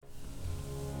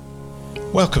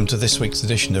Welcome to this week's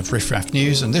edition of Riff Raff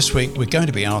News, and this week we're going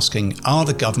to be asking, are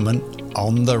the government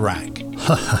on the raac?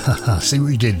 See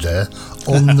what you did there?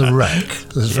 On the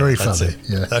raac. That's very funny.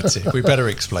 Yeah, that's it. We better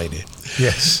explain it.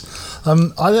 Yes.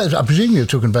 I presume you're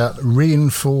talking about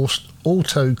reinforced,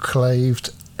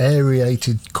 autoclaved,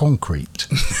 aerated concrete.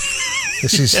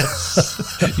 This is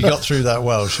You got through that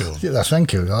well, Sean. Yeah,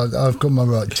 thank you. I've got my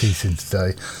right teeth in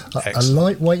today. A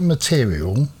lightweight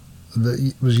material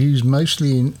that was used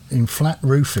mostly in flat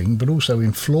roofing, but also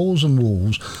in floors and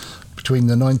walls between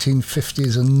the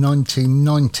 1950s and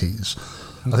 1990s.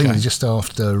 Okay. I think it was just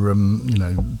after,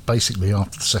 basically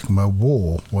after the Second World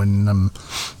War, when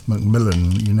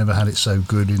Macmillan, You Never Had It So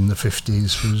Good in the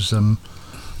 50s,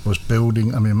 was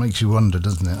building. I mean, it makes you wonder,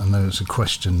 doesn't it? I know it's a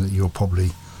question that you're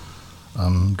probably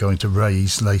going to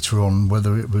raise later on,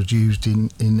 whether it was used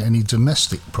in any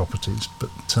domestic properties, but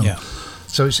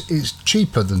so it's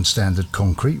cheaper than standard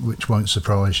concrete, which won't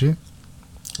surprise you.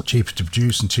 Cheaper to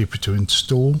produce and cheaper to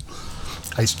install.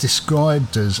 It's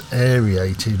described as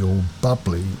aerated or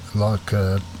bubbly, like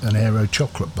an aero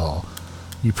chocolate bar.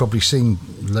 You've probably seen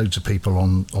loads of people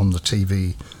on the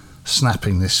TV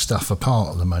snapping this stuff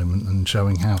apart at the moment and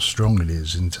showing how strong it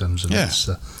is in terms of its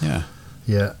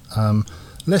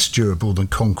less durable than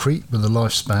concrete, with a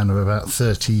lifespan of about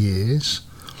 30 years.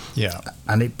 Yeah,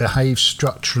 and it behaves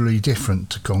structurally different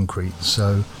to concrete.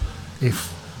 So,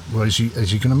 as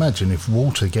you can imagine, if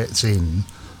water gets in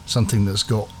something that's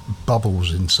got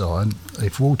bubbles inside,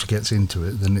 if water gets into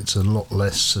it, then it's a lot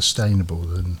less sustainable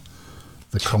than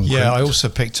the concrete. Yeah, I also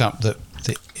picked up that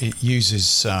it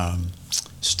uses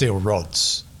steel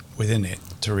rods within it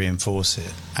to reinforce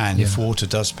it, and if water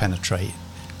does penetrate,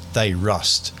 they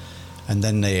rust, and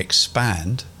then they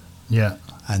expand. Yeah.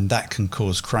 And that can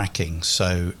cause cracking.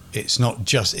 So it's not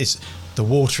just the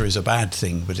water is a bad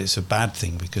thing, but it's a bad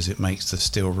thing because it makes the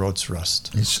steel rods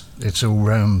rust. It's all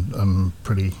round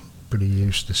pretty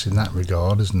useless in that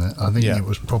regard, isn't it? I think it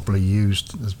was probably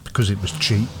used because it was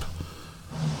cheap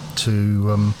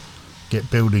to get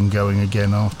building going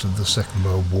again after the Second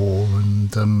World War,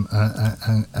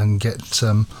 and get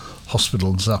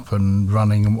hospitals up and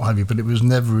running and what have you. But it was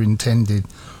never intended.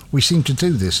 We seem to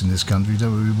do this in this country,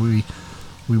 don't we?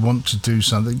 We want to do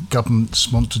something, governments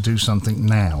want to do something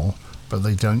now, but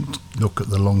they don't look at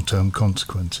the long-term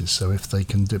consequences. So if they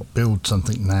can build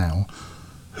something now,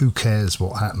 who cares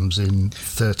what happens in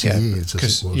 30 years,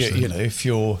 as it was then? If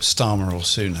you're Starmer or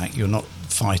Sunak, you're not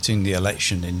fighting the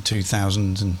election in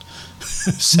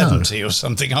 2070 or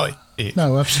something, are you?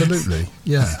 No, absolutely,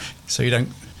 yeah. So you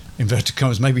don't, inverted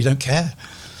commas, maybe you don't care.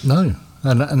 No,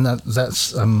 and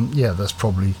that's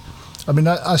probably... I mean,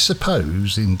 I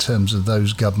suppose in terms of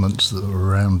those governments that were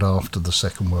around after the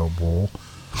Second World War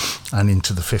and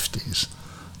into the 50s,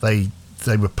 they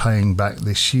were paying back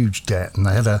this huge debt, and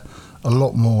they had a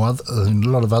lot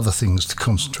of other things to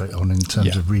concentrate on in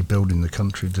terms of rebuilding the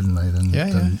country, didn't they,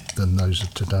 than those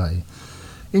of today.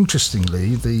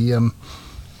 Interestingly, the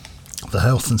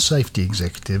Health and Safety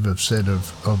Executive have said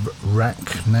of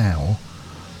raac now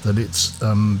that it's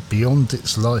beyond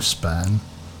its lifespan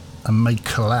and may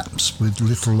collapse with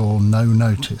little or no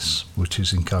notice, which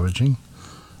is encouraging.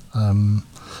 So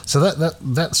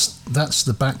that's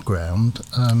the background.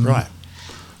 Right.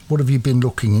 What have you been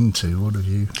looking into? What have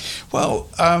you? Well,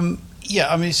 I mean,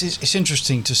 it's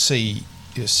interesting to see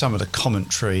some of the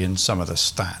commentary and some of the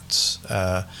stats.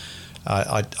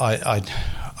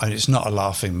 It's not a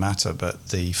laughing matter, but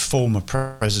the former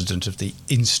president of the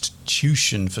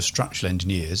Institution for Structural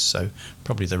Engineers, so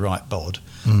probably the right bod,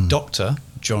 Dr.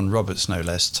 John Roberts, no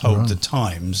less, told the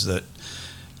Times that,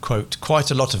 quote,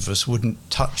 quite a lot of us wouldn't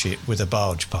touch it with a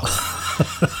barge pole.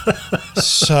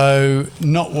 So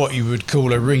not what you would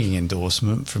call a ringing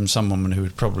endorsement from someone who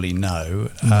would probably know.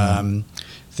 I'm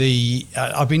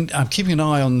keeping an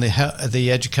eye on the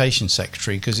education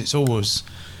secretary, because it's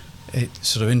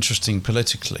sort of interesting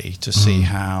politically to see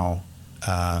how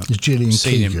it's Gillian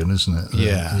Keegan, isn't it?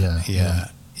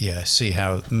 Yeah. See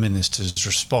how ministers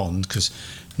respond, because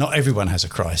not everyone has a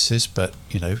crisis, but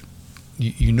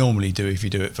you normally do if you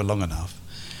do it for long enough.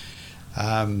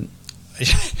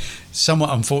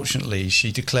 Somewhat unfortunately,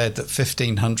 she declared that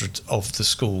 1,500 of the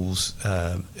schools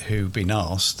who've been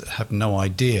asked have no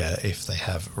idea if they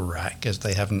have raac, as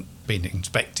they haven't been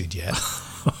inspected yet.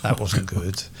 That wasn't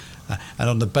good. And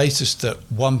on the basis that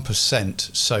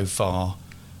 1% so far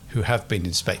who have been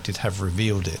inspected have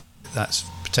revealed it, that's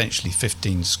potentially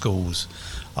 15 schools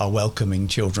are welcoming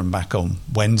children back on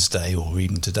Wednesday or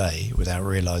even today without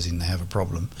realising they have a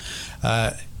problem.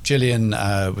 Gillian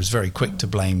was very quick to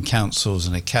blame councils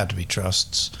and academy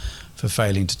trusts for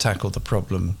failing to tackle the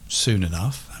problem soon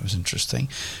enough. That was interesting.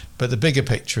 But the bigger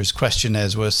picture is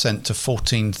questionnaires were sent to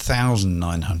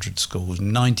 14,900 schools.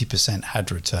 90%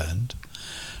 had returned,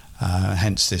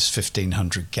 hence this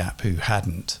 1,500 gap who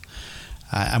hadn't.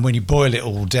 And when you boil it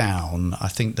all down, I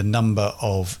think the number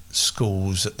of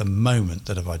schools at the moment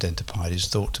that have identified is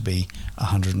thought to be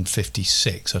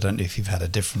 156. I don't know if you've had a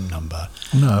different number.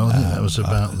 No, I think that was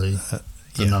about the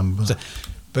number.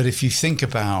 But if you think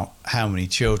about how many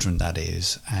children that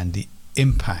is and the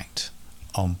impact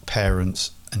on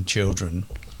parents and children,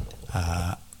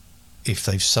 if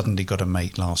they've suddenly got to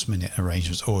make last-minute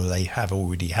arrangements, or they have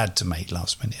already had to make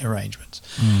last-minute arrangements,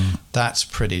 that's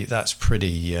pretty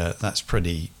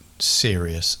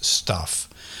serious stuff.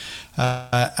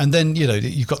 And then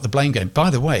you've got the blame game. By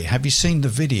the way, have you seen the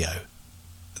video,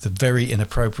 the very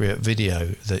inappropriate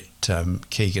video that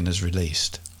Keegan has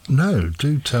released? No,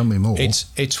 do tell me more.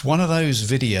 It's one of those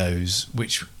videos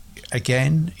which,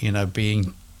 again,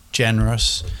 being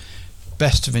generous,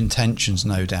 best of intentions,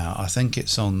 no doubt. I think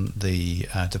it's on the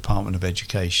Department of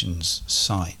Education's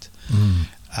site.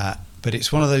 But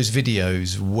it's one of those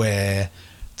videos where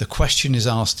the question is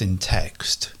asked in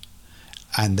text,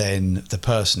 and then the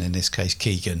person, in this case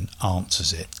Keegan,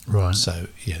 answers it. Right. So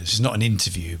this is not an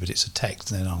interview, but it's a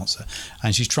text and an answer.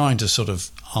 And she's trying to sort of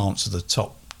answer the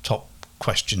top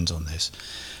questions on this,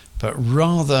 but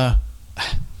rather,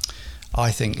 I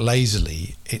think,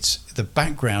 lazily. It's the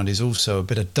background is also a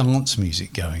bit of dance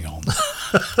music going on,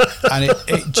 and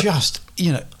it just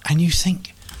and you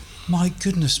think, my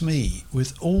goodness me,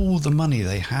 with all the money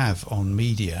they have on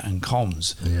media and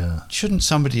comms, shouldn't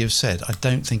somebody have said, I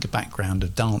don't think a background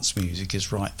of dance music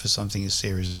is right for something as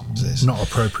serious as this? Not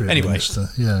appropriate. Anyway, Minister.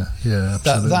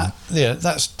 Absolutely.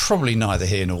 That's probably neither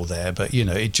here nor there, but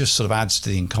it just sort of adds to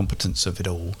the incompetence of it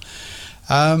all.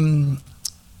 I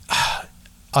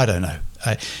don't know.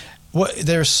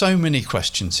 There are so many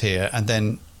questions here, and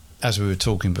then, as we were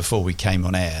talking before we came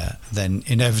on air, then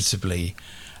inevitably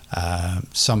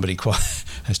somebody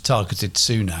has targeted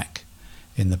Sunak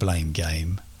in the blame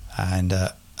game, and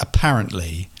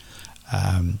apparently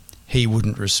he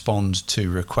wouldn't respond to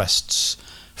requests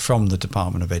from the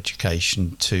Department of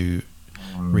Education to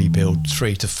rebuild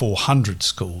 300 to 400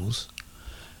 schools.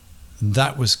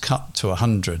 That was cut to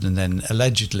 100, and then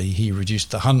allegedly he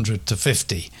reduced the 100 to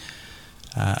 50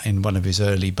 in one of his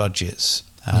early budgets.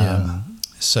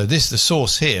 So the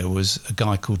source here was a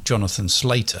guy called Jonathan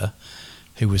Slater,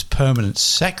 who was permanent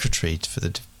secretary for the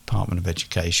Department of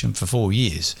Education for 4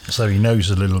 years. So he knows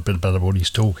a little bit about what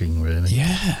he's talking, really.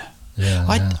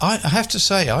 I have to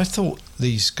say, I thought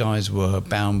these guys were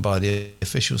bound by the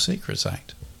Official Secrets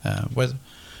Act.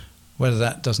 Whether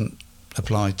that doesn't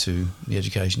apply to the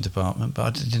Education Department, but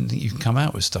I didn't think you can come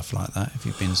out with stuff like that if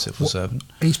you've been a civil servant.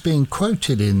 He's being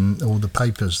quoted in all the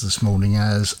papers this morning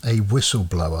as a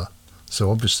whistleblower.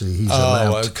 So obviously he's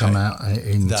allowed to come out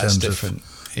in terms different. of...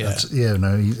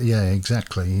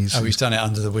 Exactly. He's done it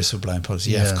under the whistleblowing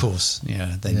policy. Of course.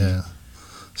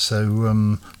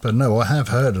 So, but no, I have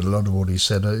heard a lot of what he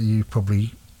said. You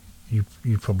probably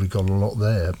got a lot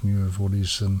there, haven't you, of what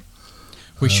he's...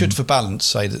 we should, for balance,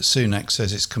 say that Sunak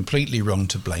says it's completely wrong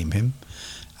to blame him,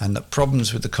 and that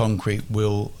problems with the concrete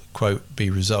will, quote, be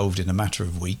resolved in a matter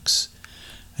of weeks.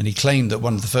 And he claimed that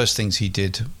one of the first things he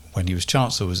did when he was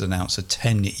Chancellor was announce a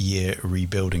 10-year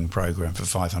rebuilding programme for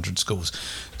 500 schools.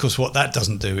 Of course, what that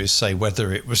doesn't do is say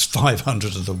whether it was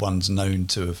 500 of the ones known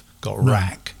to have got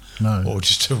raac, or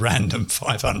just a random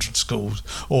 500 schools,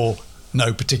 or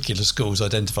no particular schools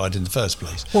identified in the first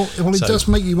place. Well, it does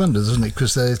make you wonder, doesn't it?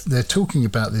 Because they're talking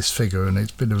about this figure, and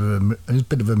it's a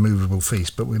bit of a movable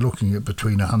feast. But we're looking at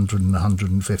between 100 and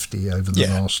 150 over the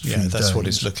last few days. Yeah, that's what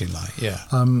it's looking like. Yeah.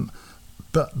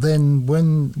 But then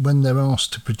when they're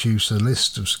asked to produce a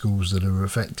list of schools that are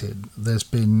affected, there's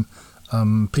been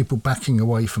people backing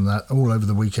away from that all over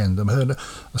the weekend. I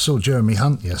saw Jeremy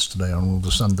Hunt yesterday on all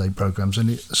the Sunday programmes,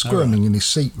 and squirming in his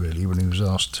seat really when he was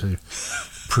asked to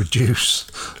produce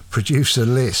a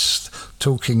list,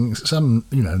 talking some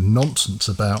nonsense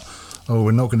about,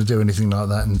 we're not going to do anything like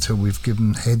that until we've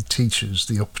given head teachers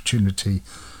the opportunity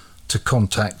to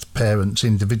contact parents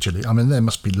individually. I mean, they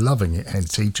must be loving it, head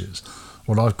teachers.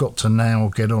 Well, I've got to now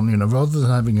get on, rather than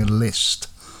having a list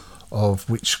of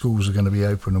which schools are going to be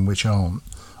open and which aren't,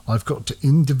 I've got to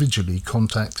individually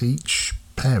contact each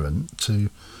parent to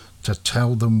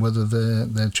tell them whether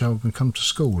their child can come to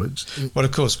school. Well,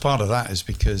 of course, part of that is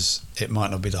because it might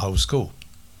not be the whole school.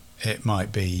 It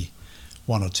might be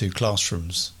one or two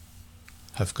classrooms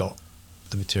have got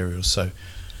the materials. So,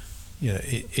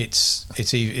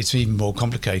 it's even more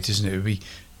complicated, isn't it?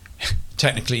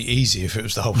 technically easy if it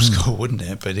was the whole school, wouldn't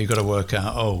it? But you've got to work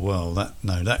out,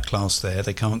 that class there,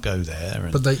 they can't go there.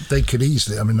 And but they could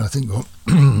easily, I mean, I think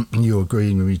you're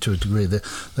agreeing with me to a degree, they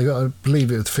got, I believe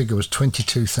the figure was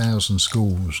 22,000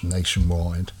 schools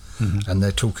nationwide, and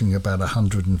they're talking about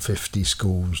 150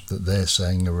 schools that they're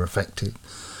saying are affected.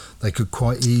 They could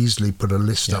quite easily put a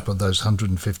list up of those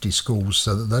 150 schools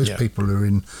so that those people who are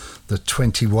in the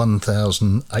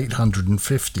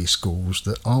 21,850 schools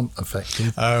that aren't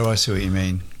affected. Oh, I see what you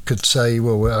mean. Could say,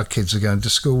 well, our kids are going to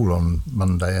school on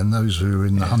Monday, and those who are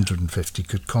in the 150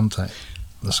 could contact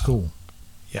the school.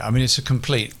 Yeah, I mean, it's a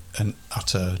complete and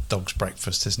utter dog's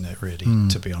breakfast, isn't it, really,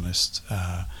 to be honest?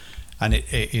 And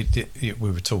we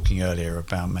were talking earlier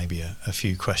about maybe a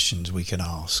few questions we can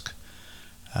ask.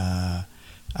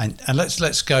 And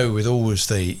let's go with always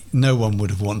no one would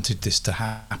have wanted this to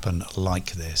happen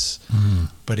like this,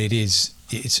 but it's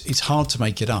hard to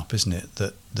make it up, isn't it?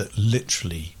 That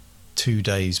literally 2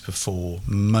 days before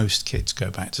most kids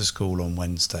go back to school on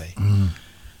Wednesday,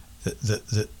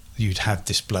 that you'd have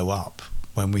this blow up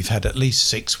when we've had at least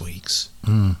 6 weeks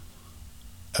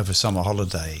of a summer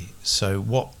holiday.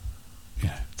 So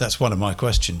that's one of my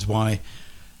questions. Why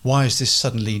is this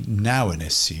suddenly now an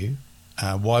issue?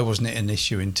 Why wasn't it an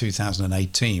issue in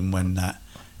 2018 when that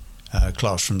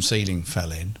classroom ceiling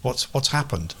fell in? What's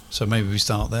happened? So maybe we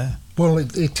start there. Well,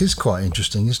 it is quite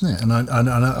interesting, isn't it? And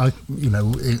I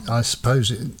I suppose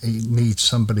it needs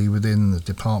somebody within the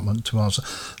department to answer.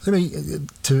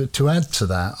 To add to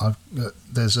that,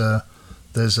 there's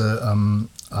a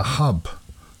hub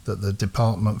that the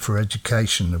Department for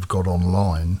Education have got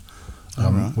online,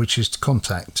 which is to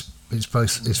contact. It's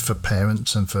for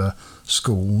parents and for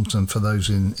schools and for those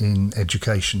in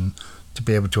education to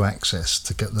be able to access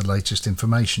to get the latest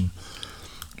information.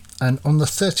 And on the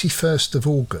 31st of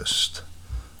August,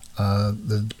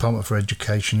 the Department for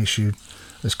Education issued,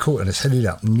 it's headed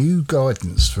up, new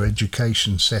guidance for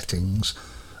education settings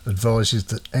advises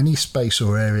that any space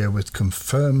or area with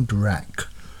confirmed raac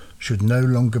should no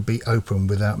longer be open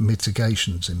without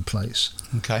mitigations in place.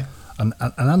 Okay. And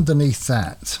underneath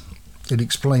that, it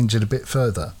explains it a bit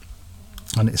further,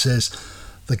 and it says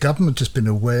the government has been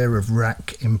aware of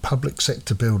raac in public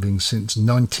sector buildings since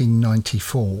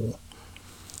 1994.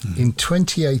 In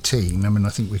 2018, I mean, I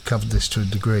think we covered this to a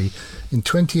degree. In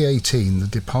 2018, the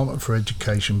Department for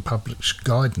Education published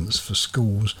guidance for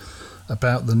schools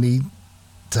about the need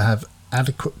to have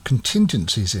adequate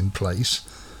contingencies in place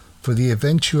for the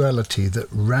eventuality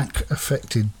that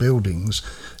raac-affected buildings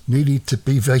needed to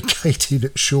be vacated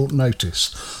at short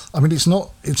notice. I mean,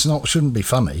 shouldn't be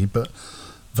funny, but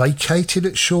vacated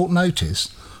at short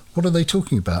notice? What are they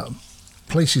talking about?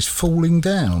 Places falling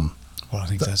down. Well, I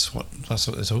think that's what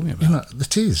they're talking about.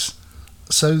 It is.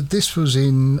 So this was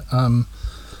on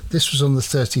the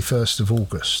 31st of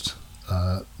August.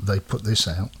 They put this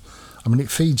out. I mean,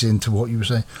 it feeds into what you were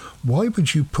saying. Why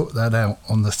would you put that out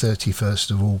on the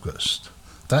 31st of August?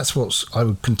 I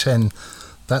would contend,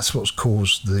 that's what's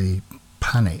caused the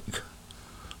panic.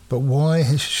 But why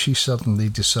has she suddenly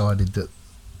decided that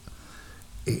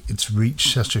it's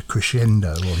reached such a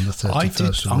crescendo on the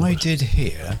 31st of August? I did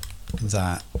hear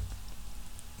that,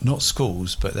 not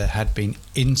schools, but there had been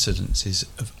incidences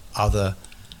of other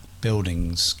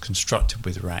buildings constructed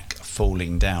with raac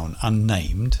falling down,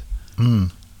 unnamed.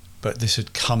 But this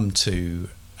had come to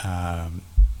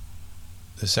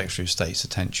the Secretary of State's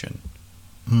attention.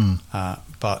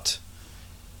 But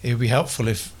it would be helpful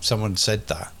if someone said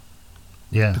that.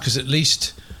 Yeah. Because at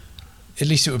least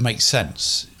it would make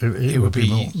sense. It would be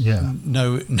more,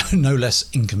 no less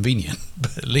inconvenient,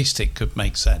 but at least it could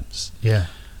make sense. Yeah.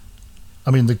 I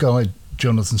mean, the guy,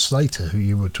 Jonathan Slater, who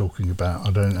you were talking about,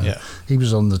 I don't know. Yeah. He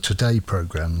was on the Today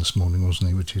programme this morning, wasn't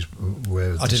he? Which is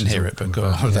where I didn't hear it, but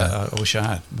I wish I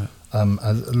had. But. A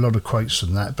lot of quotes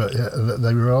from that, but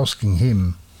they were asking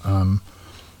him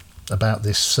about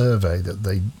this survey that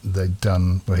they'd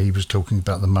done, where he was talking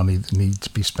about the money that needed to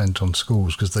be spent on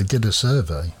schools, because they did a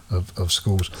survey of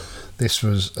schools. This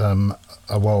was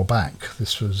a while back.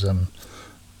 This was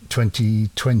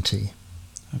 2020.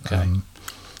 Okay.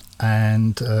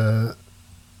 And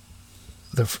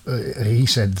he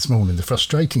said this morning, the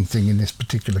frustrating thing in this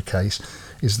particular case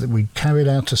is that we carried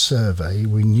out a survey,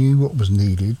 we knew what was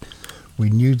needed, we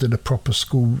knew that a proper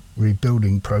school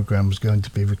rebuilding programme was going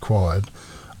to be required,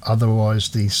 otherwise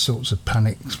these sorts of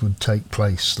panics would take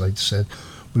place, Slater said.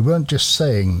 We weren't just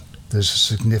saying there's a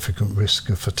significant risk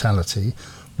of fatality,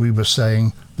 we were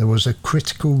saying there was a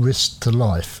critical risk to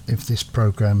life if this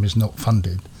programme is not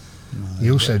funded.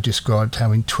 He also described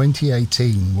how in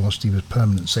 2018, whilst he was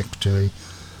Permanent Secretary,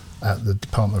 at the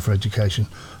Department for Education,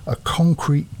 a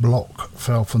concrete block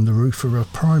fell from the roof of a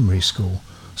primary school.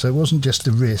 So it wasn't just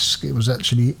a risk, it was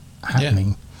actually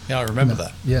happening. Yeah, I remember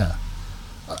that. Yeah.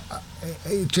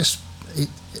 It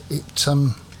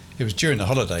was during the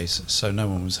holidays, so no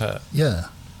one was hurt. Yeah.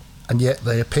 And yet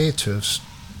they appear to have...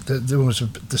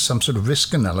 There's some sort of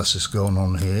risk analysis going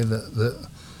on here that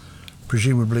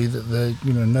presumably that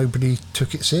nobody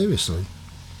took it seriously.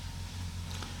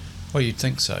 Well, you'd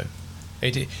think so.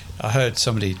 I heard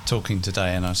somebody talking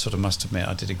today, and I sort of must admit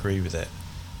I did agree with it.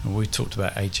 And we talked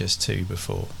about HS2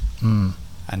 before, and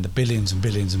the billions and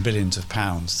billions and billions of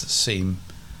pounds that seem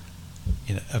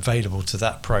available to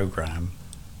that programme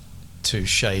to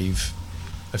shave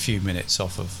a few minutes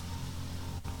off of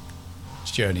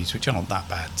journeys, which aren't that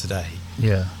bad today.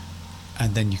 Yeah.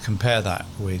 And then you compare that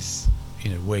with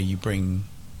where you bring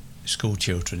school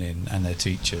children in and their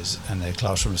teachers and their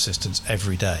classroom assistants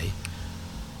every day,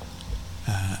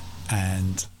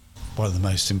 and one of the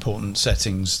most important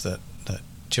settings that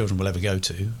children will ever go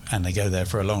to, and they go there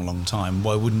for a long, long time.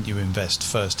 Why wouldn't you invest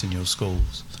first in your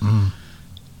schools?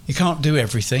 You can't do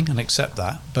everything, and accept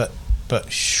that, but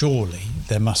surely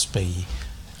there must be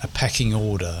a pecking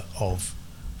order of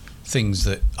things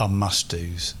that are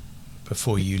must-dos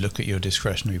before you look at your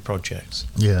discretionary projects.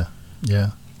 Yeah.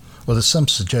 Well, there's some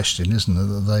suggestion, isn't there,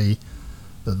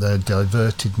 that they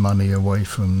diverted money away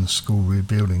from the school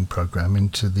rebuilding programme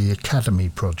into the academy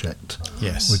project.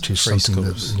 Yes, which is something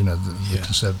schools. That the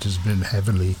Conservatives have been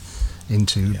heavily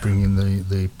into, bringing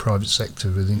the private sector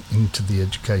into the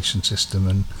education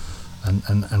system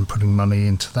and putting money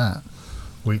into that,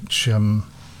 which I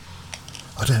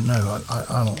don't know.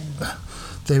 I don't.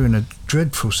 They're in a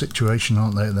dreadful situation,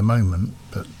 aren't they, at the moment?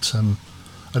 But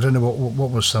I don't know what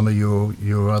were some of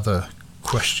your other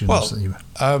questions. Well, that you...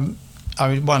 I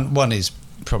mean, one is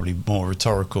probably more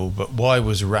rhetorical, but why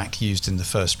was raac used in the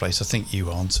first place? I think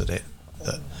you answered it.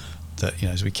 That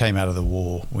as we came out of the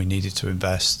war, we needed to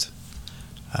invest.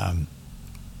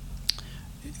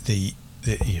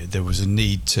 There was a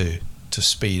need to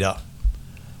speed up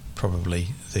probably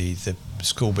the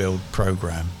school build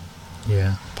programme.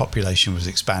 Yeah. Population was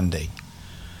expanding.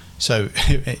 So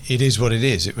it is what it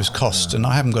is. It was cost, and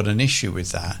I haven't got an issue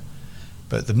with that.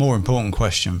 But the more important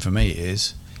question for me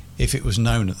is, if it was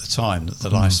known at the time that the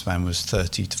lifespan was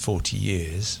 30 to 40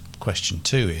 years, question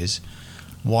 2 is,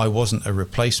 why wasn't a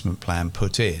replacement plan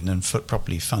put in and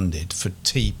properly funded for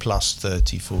T plus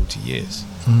 30, 40 years?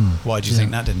 Why do you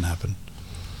think that didn't happen?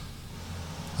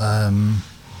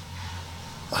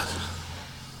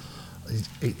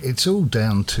 It's all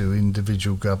down to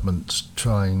individual governments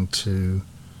trying to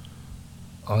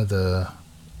either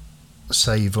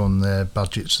save on their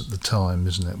budgets at the time,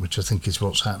 isn't it? Which I think is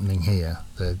what's happening here.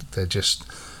 They're just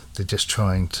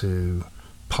trying to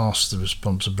pass the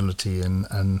responsibility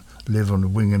and live on a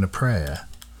wing and a prayer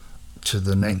to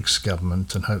the next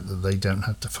government and hope that they don't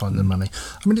have to find the money.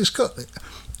 I mean,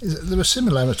 there are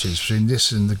similarities between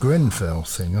this and the Grenfell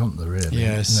thing, aren't there? Really?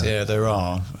 Yes, there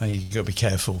are. You've got to be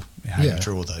careful how you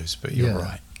draw those, but you're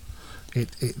right.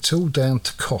 It's all down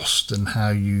to cost and how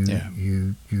you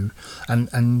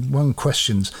and one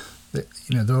questions that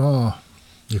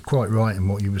you're quite right in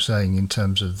what you were saying in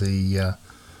terms of the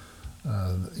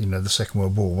Second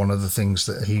World War. One of the things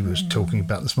that he was talking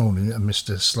about this morning,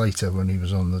 Mr. Slater, when he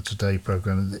was on the Today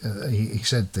programme, he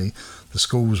said the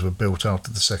schools were built after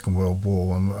the Second World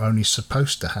War and were only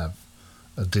supposed to have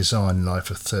a design life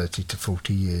of 30 to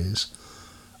 40 years.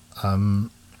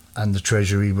 And the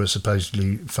Treasury was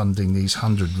supposedly funding these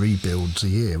 100 rebuilds a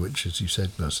year, which, as you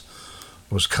said,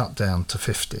 was cut down to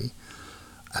 50.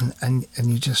 And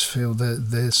you just feel that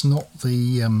there's not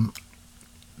the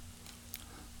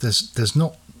there's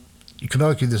not, you could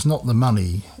argue there's not the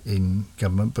money in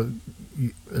government, but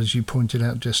as you pointed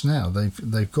out just now,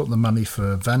 they've got the money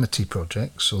for vanity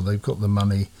projects, or they've got the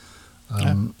money,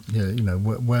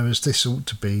 whereas this ought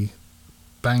to be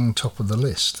bang top of the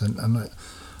list. And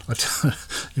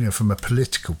from a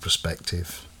political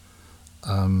perspective,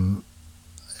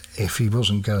 if he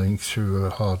wasn't going through a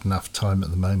hard enough time at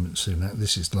the moment, Sunak,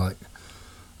 this is like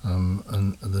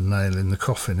the nail in the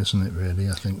coffin, isn't it, really?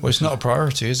 I think. Well, it's not a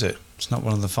priority, is it? It's not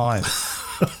one of the 5.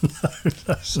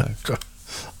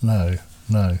 No.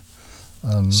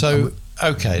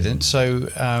 Okay then. So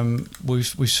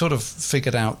we've sort of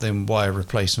figured out then why a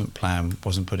replacement plan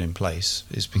wasn't put in place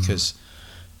is because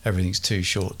everything's too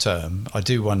short term. I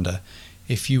do wonder,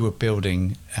 if you were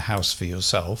building a house for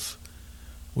yourself,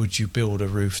 would you build a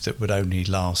roof that would only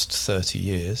last 30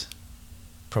 years?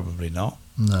 Probably not.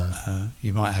 No.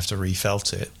 You might have to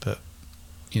refelt it, but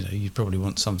you'd probably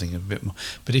want something a bit more.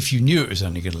 But if you knew it was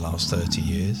only going to last 30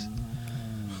 years,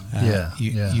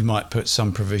 You might put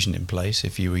some provision in place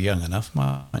if you were young enough,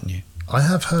 mightn't you? I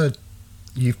have heard,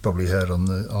 you've probably heard on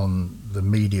the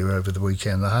media over the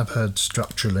weekend, I have heard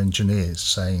structural engineers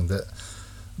saying that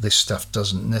this stuff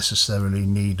doesn't necessarily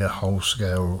need a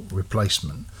whole-scale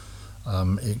replacement. There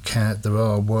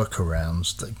are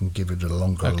workarounds that can give it a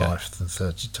longer life than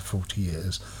 30 to 40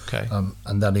 years. Okay.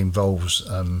 And that involves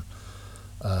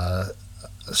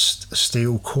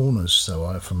steel corners,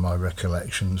 from my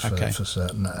recollections for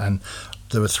certain. And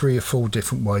there are 3 or 4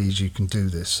 different ways you can do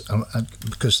this.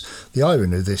 Because the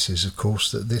irony of this is, of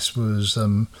course, that this was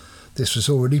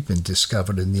already been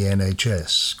discovered in the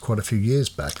NHS quite a few years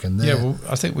back. And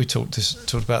I think we talked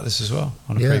about this as well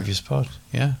on a previous pod.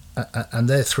 Yeah. And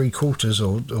they're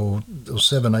 3/4 or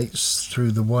 7/8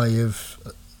 through the way of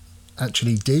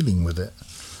actually dealing with it.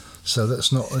 So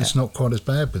it's not quite as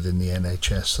bad within the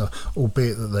NHS. So,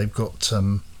 albeit that they've got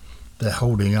they're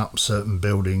holding up certain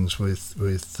buildings with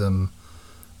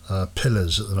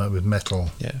pillars at the moment with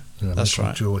metal. Yeah, that's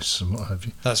metal joists and what have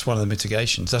you. That's one of the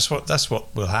mitigations. That's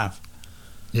what we'll have.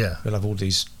 Yeah, we'll have all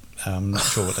these. I'm not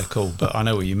sure what they're called, but I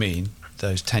know what you mean.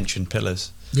 Those tension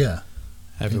pillars. Yeah.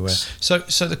 Everywhere. So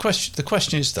the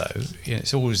question is though,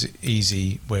 it's always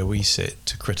easy where we sit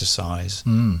to criticise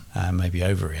and maybe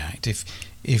overreact.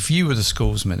 If you were the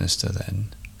schools minister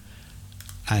then,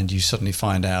 and you suddenly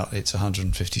find out it's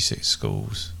 156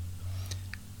 schools,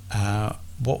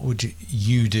 what would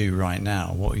you do right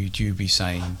now? What would you be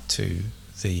saying to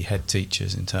the head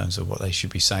teachers in terms of what they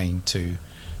should be saying to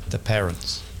the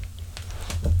parents?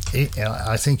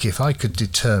 I think if I could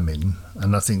determine,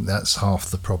 and I think that's half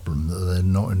the problem, that they're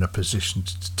not in a position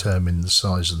to determine the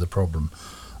size of the problem.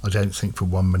 I don't think for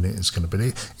 1 minute it's going to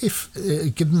be. If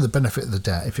give them the benefit of the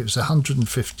doubt, if it was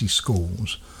 150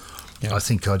 schools, I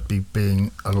think I'd be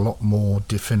being a lot more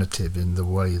definitive in the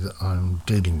way that I'm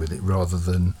dealing with it, rather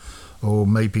than, or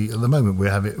maybe at the moment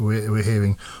we're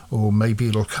hearing, or maybe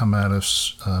it'll come out of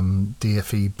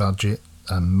DFE budget.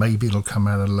 And maybe it'll come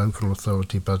out of local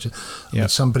authority budget. I mean,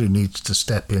 somebody needs to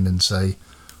step in and say,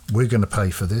 we're going to pay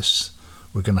for this,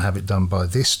 we're going to have it done by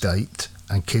this date,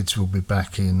 and kids will be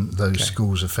back in those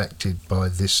schools affected by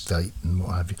this date and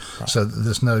what have you. Right. So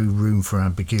there's no room for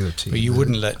ambiguity. But you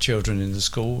wouldn't let children in the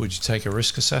school? Would you take a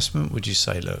risk assessment? Would you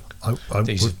say, look,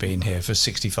 these have been here for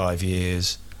 65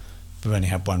 years, we've only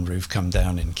had one roof come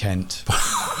down in Kent?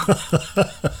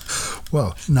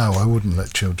 Well, no, I wouldn't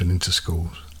let children into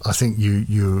schools. I think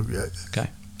you okay.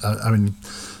 I mean,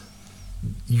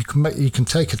 you can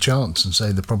take a chance and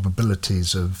say the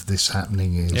probabilities of this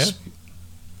happening is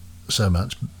so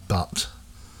much, but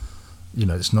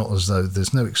it's not as though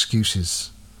there's no excuses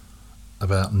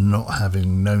about not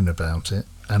having known about it.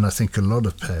 And I think a lot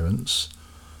of parents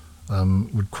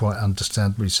would quite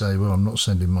understandably say, well, I'm not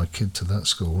sending my kid to that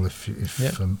school if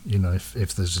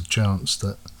there's a chance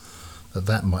that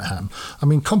might happen. I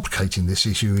mean, complicating this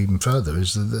issue even further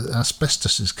is that the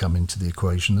asbestos has come into the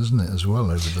equation, isn't it, as well,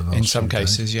 over the last in some few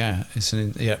cases, days. It's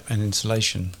an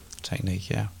insulation technique,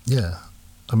 Yeah.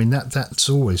 I mean, that's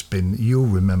always been, you'll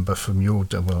remember from your,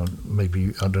 well,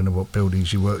 maybe, I don't know what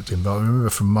buildings you worked in, but I remember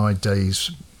from my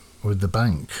days with the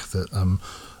bank that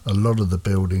a lot of the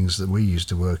buildings that we used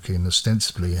to work in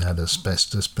ostensibly had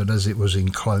asbestos, but as it was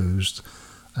enclosed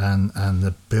and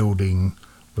the building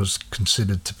was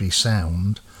considered to be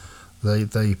sound,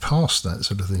 they passed that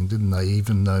sort of thing, didn't they?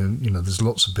 Even though there's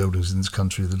lots of buildings in this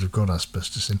country that have got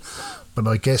asbestos in. But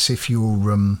I guess if you're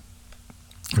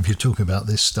talking about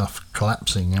this stuff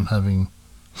collapsing and having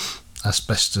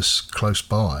asbestos close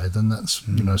by, then that's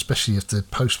especially if they're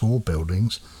post-war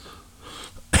buildings,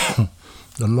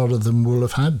 a lot of them will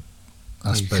have had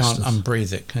asbestos. You can't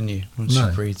unbreathe it, can you? Once you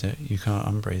breathe it, you can't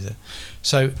unbreathe it.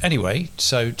 So anyway,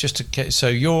 so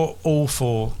you're all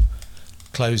for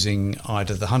closing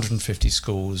either the 150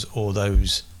 schools or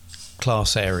those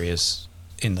class areas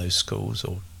in those schools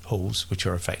or halls which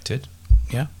are affected.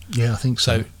 Yeah, I think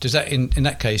so. So does that in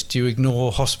that case, do you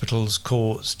ignore hospitals,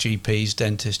 courts, GPs,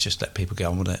 dentists? Just let people get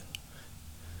on with it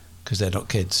because they're not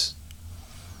kids.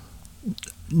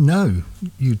 No,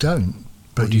 you don't.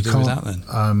 But what do you do with that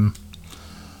then?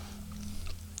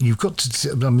 You've got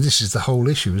to. I mean, this is the whole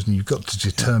issue, isn't it? You've got to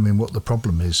determine what the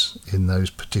problem is in those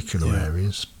particular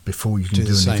areas before you can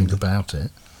do anything about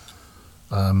it.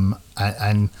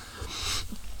 And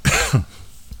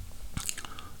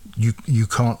you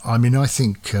can't. I mean, I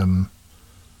think in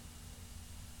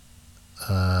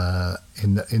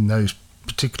those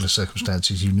particular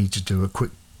circumstances, you need to do a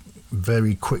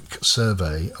very quick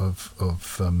survey of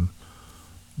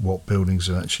what buildings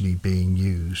are actually being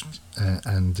used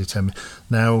and determine.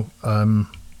 Now,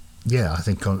 Yeah, I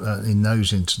think in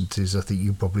those instances, I think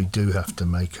you probably do have to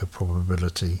make a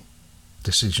probability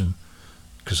decision,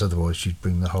 because otherwise you'd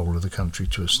bring the whole of the country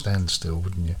to a standstill,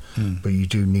 wouldn't you? But you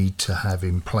do need to have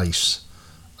in place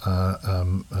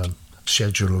a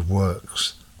schedule of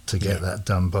works to get that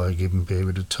done by a given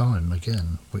period of time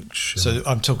again. Which so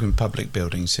I'm talking public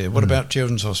buildings here. What about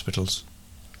children's hospitals?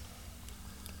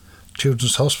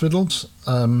 Children's hospitals?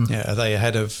 Are they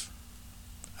ahead of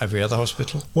every other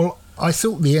hospital? Well, I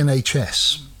thought the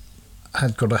NHS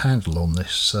had got a handle on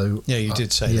this. So yeah, you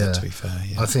did say that. To be fair,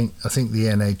 yeah. I think the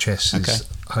NHS is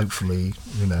hopefully,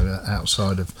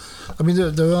 outside of. I mean,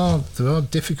 there are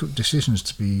difficult decisions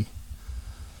to be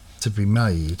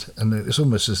made, and it's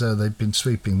almost as though they've been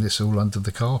sweeping this all under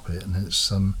the carpet. And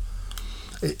it's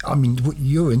I mean,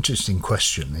 your interesting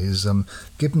question is,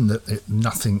 given that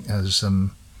nothing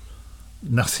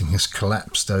has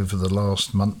collapsed over the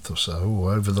last month or so,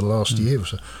 or over the last year or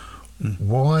so,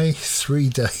 why 3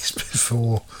 days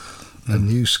before a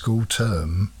new school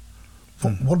term?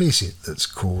 What is it that's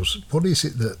caused? What is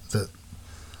it that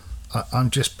I'm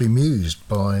just bemused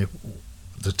by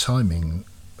the timing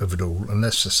of it all,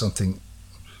 unless there's something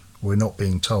we're not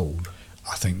being told.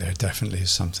 I think there definitely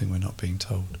is something we're not being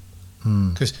told.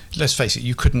 Because let's face it,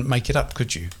 you couldn't make it up,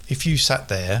 could you? If you sat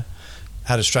there,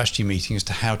 had a strategy meeting as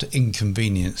to how to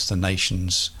inconvenience the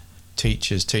nation's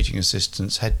teachers, teaching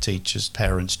assistants, head teachers,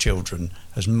 parents, children,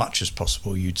 as much as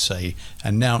possible, you'd say,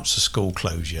 announce a school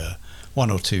closure 1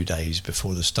 or 2 days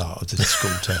before the start of the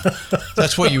school term.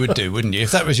 That's what you would do, wouldn't you? If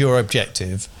that was your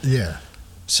objective. Yeah.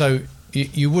 So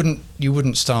you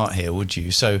wouldn't start here, would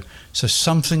you? So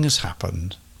something has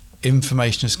happened,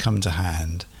 information has come to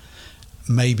hand.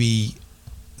 Maybe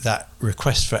that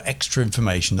request for extra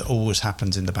information that always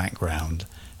happens in the background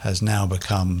has now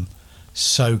become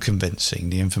so convincing.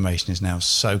 The information is now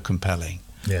so compelling.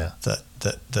 Yeah.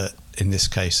 That in this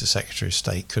case the Secretary of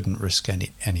State couldn't risk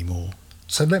any more.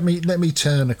 So let me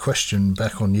turn a question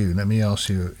back on you. Let me ask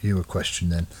you a question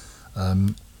then,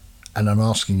 and I'm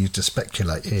asking you to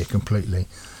speculate here completely.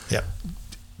 Yeah.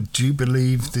 Do you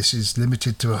believe this is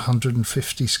limited to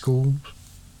 150 schools?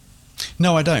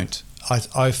 No, I don't.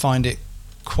 I find it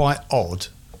quite odd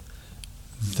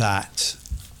that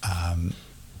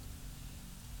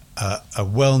a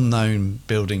well-known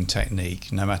building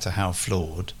technique, no matter how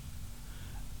flawed,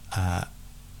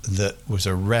 that was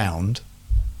around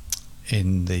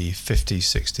in the 50s,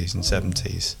 60s and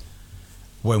 70s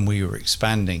when we were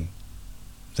expanding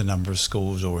the number of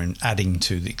schools or in adding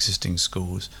to the existing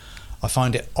schools. I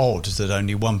find it odd that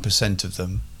only 1% of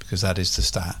them, because that is the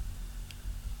stat,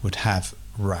 would have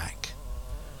raac.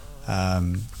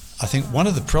 I think one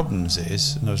of the problems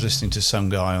is, and I was listening to some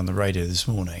guy on the radio this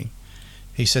morning,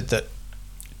 he said that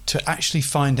to actually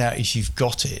find out if you've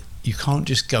got it, you can't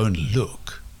just go and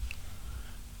look.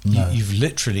 No. You've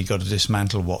literally got to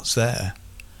dismantle what's there.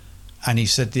 And he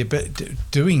said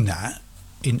doing that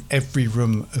in every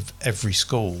room of every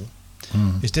school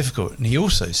is difficult. And he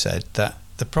also said that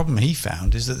the problem he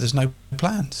found is that there's no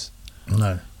plans.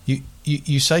 No.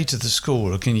 You say to the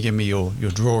school, can you give me your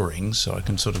drawings so I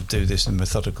can sort of do this in a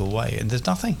methodical way? And there's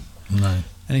nothing. No.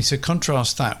 And he said,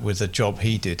 contrast that with a job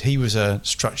he did. He was a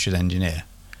structured engineer.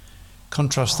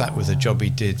 Contrast that with a job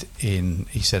he did in,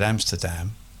 he said,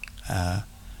 Amsterdam,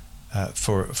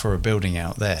 for a building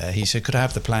out there. He said, could I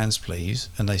have the plans, please?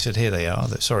 And they said, here they are.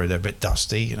 Sorry, they're a bit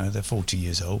dusty. They're 40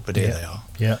 years old, but here they are.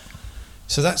 Yeah.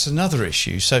 So that's another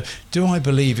issue. So do I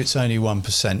believe it's only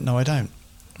 1%? No, I don't.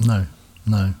 No.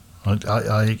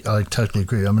 I totally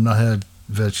agree. I mean, I heard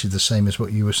virtually the same as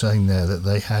what you were saying there,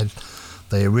 that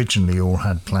they originally all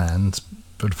had plans,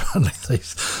 but apparently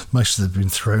most of them have been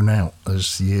thrown out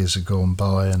as the years have gone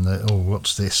by, and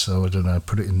what's this? Oh, I don't know,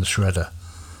 put it in the shredder.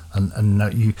 And no,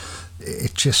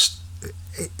 it just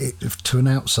to an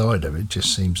outsider, it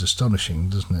just seems astonishing,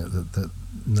 doesn't it, that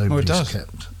nobody's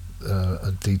kept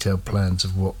detailed plans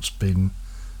of what's been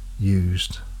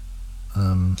used.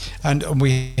 And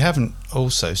we haven't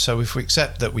also, so if we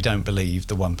accept that we don't believe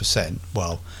the 1%,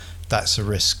 well, that's a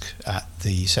risk at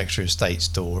the Secretary of State's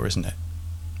door, isn't it,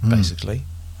 basically?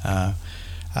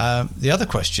 The other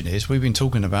question is, we've been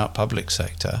talking about public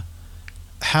sector.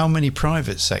 How many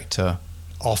private sector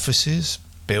offices,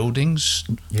 buildings,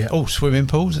 swimming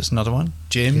pools, that's another one,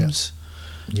 gyms,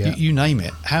 you name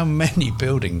it. How many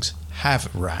buildings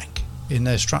have raac in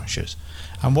their structures?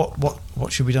 And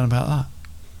what should be done about that?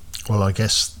 Well, I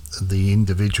guess the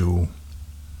individual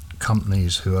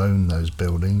companies who own those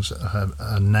buildings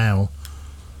are now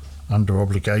under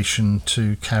obligation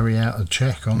to carry out a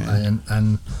check, aren't they?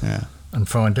 And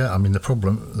find out. I mean, not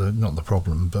the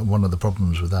problem, but one of the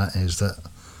problems with that is that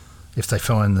if they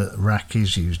find that raac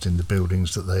is used in the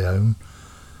buildings that they own,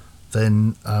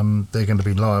 then they're going to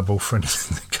be liable for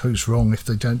anything that goes wrong if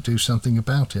they don't do something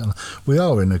about it. And we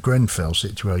are in a Grenfell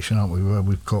situation, aren't we, where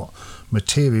we've got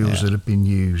materials that have been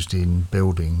used in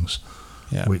buildings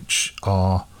which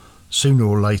are, sooner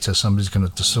or later, somebody's going to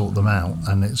have to sort them out,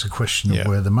 and it's a question of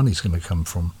where the money's going to come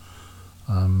from.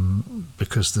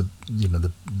 Because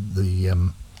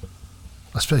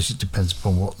I suppose it depends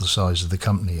upon what the size of the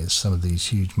company is. Some of these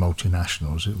huge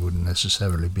multinationals, it wouldn't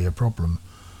necessarily be a problem.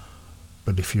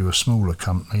 But if you're a smaller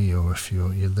company, or if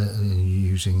you're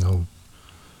using old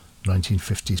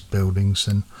 1950s buildings,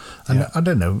 and I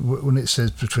don't know, when it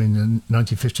says between the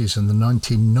 1950s and the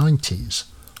 1990s,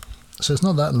 so it's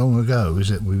not that long ago,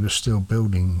 is it? We were still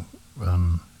building.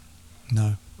 No.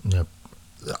 Yeah.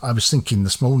 I was thinking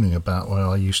this morning about where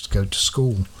I used to go to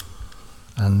school,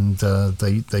 and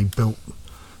they built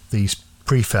these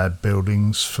prefab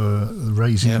buildings for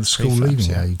raising the school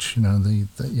leaving age. You know,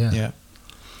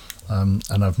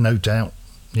 and I've no doubt,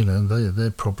 you know, they're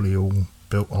probably all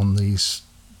built on these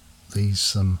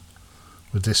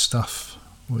with this stuff,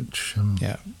 which would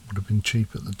have been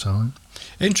cheap at the time.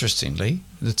 Interestingly,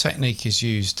 the technique is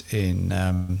used in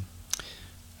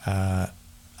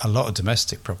a lot of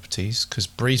domestic properties, because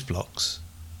breeze blocks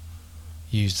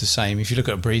use the same. If you look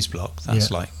at a breeze block, that's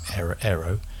like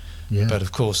aero, but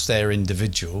of course they're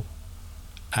individual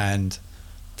and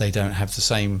they don't have the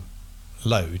same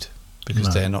load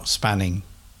because they're not spanning,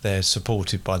 they're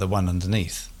supported by the one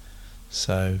underneath.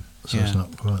 So it's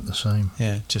not quite the same.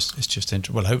 It's just interesting.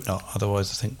 Well, I hope not,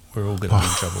 otherwise I think we're all going to be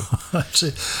in trouble.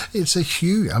 It's a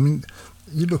huge, I mean,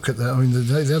 you look at that. I mean,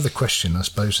 the other question, I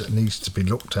suppose, that needs to be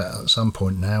looked at some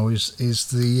point now is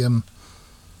the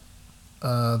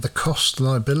cost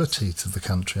liability to the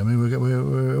country. I mean,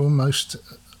 we're almost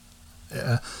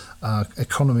our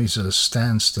economy's at a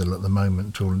standstill at the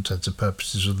moment, to all intents and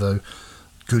purposes. Although,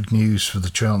 good news for the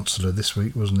Chancellor this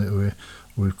week, wasn't it?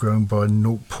 We've grown by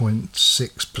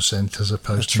 0.6% as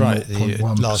opposed to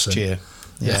 0.1%. Last year.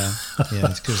 Yeah,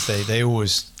 because they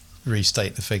always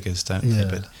restate the figures, don't they?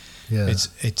 But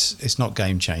it's not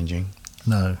game changing.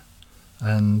 No,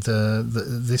 and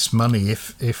this money,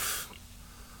 if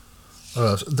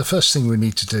the first thing we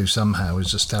need to do somehow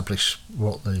is establish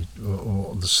what the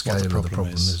scale of the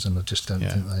problem is, and I just don't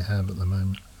think they have at the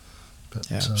moment. But,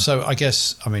 so I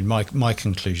guess, I mean, my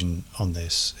conclusion on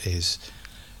this is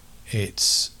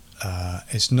it's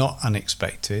not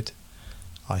unexpected.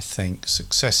 I think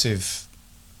successive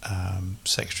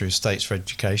Secretary of States for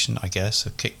Education, I guess,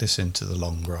 have kicked this into the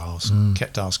long grass,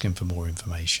 kept asking for more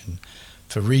information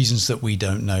for reasons that we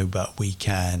don't know, but we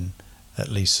can at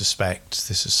least suspect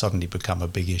this has suddenly become a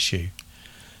big issue.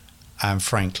 And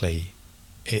frankly,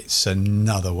 it's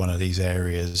another one of these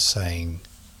areas saying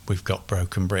we've got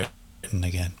broken Britain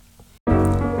again.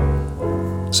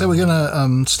 So we're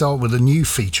going to start with a new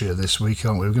feature this week,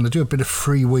 aren't we? We're going to do a bit of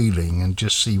freewheeling and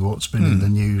just see what's been in the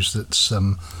news that's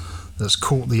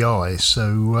caught the eye.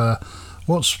 So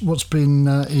what's been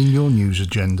in your news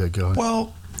agenda, Guy?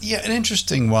 Well, an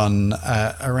interesting one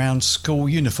around school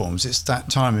uniforms. It's that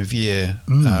time of year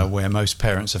where most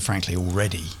parents are frankly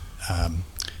already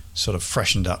sort of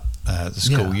freshened up the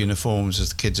school uniforms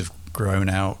as the kids have grown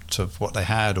out of what they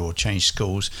had or changed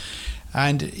schools.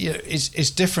 And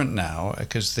it's different now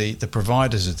because the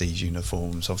providers of these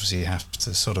uniforms obviously have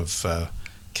to sort of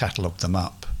catalogue them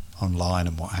up online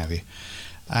and what have you.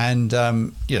 And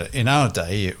in our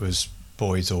day it was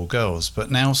boys or girls, but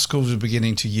now schools are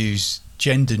beginning to use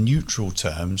gender-neutral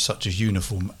terms such as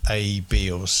uniform A, B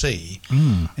or C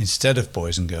instead of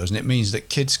boys and girls, and it means that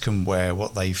kids can wear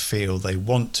what they feel they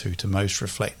want to most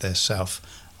reflect their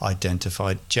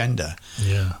self-identified gender.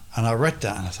 Yeah. And I read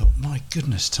that and I thought, my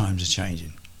goodness, times are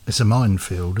changing. It's a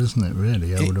minefield, isn't it?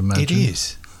 Really, I would imagine. It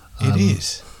is. It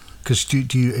is. Because do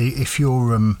you, if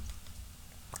you're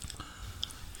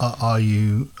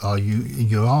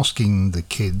you're asking the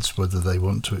kids whether they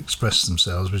want to express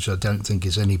themselves, which I don't think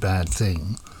is any bad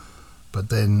thing, but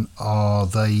then are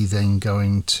they then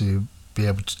going to be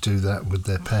able to do that with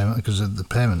their parents? Because the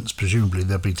parents, presumably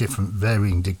there'll be different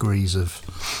varying degrees of,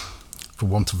 for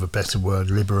want of a better word,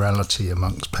 liberality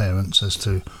amongst parents as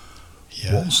to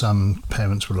what some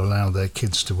parents will allow their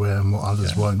kids to wear and what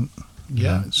others won't.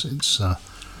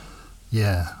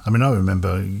 I mean, I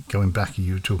remember going back,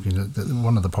 you were talking that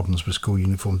one of the problems with school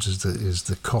uniforms is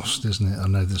the cost, isn't it? I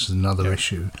know this is another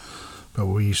issue, but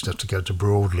we used to have to go to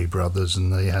Broadley Brothers,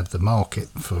 and they had the market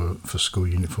for school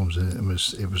uniforms, and it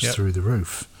was through the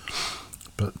roof.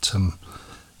 But I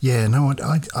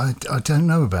don't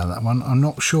know about that one. I'm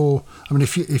not sure. I mean,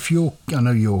 if you're, I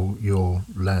know your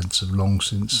lads have long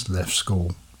since left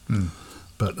school,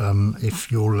 but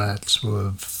if your lads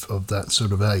were of that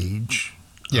sort of age,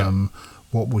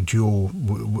 what would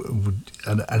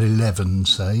at 11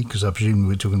 say? Because I presume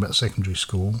we're talking about secondary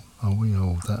school, are we,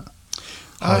 or that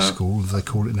high school, as they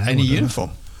call it now? Any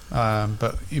uniform,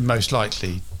 but most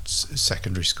likely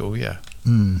secondary school, yeah.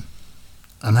 Mm.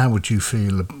 And how would you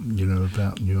feel,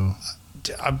 about your...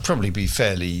 I'd probably be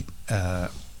fairly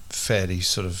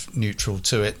sort of neutral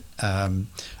to it.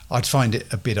 I'd find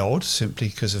it a bit odd, simply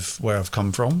because of where I've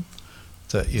come from,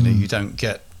 that you don't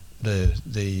get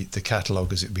the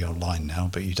catalogue as it would be online now,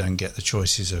 but you don't get the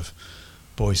choices of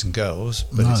boys and girls,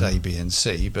 but it's A, B and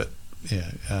C. But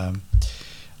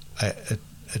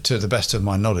to the best of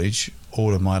my knowledge,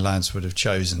 all of my lads would have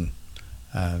chosen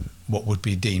what would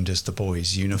be deemed as the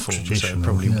boys' uniform, so it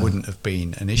probably wouldn't have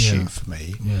been an issue for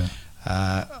me.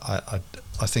 I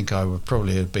think I would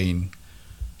probably have been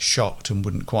shocked and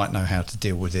wouldn't quite know how to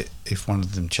deal with it if one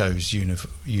of them chose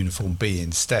uniform B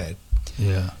instead.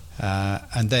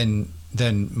 And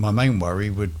then my main worry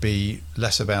would be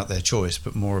less about their choice,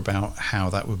 but more about how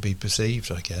that would be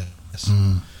perceived, I guess.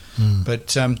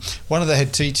 But one of the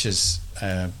head teachers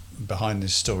behind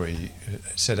this story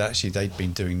said actually they'd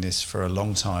been doing this for a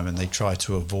long time, and they try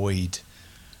to avoid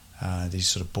these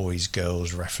sort of boys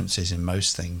girls references in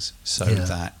most things, so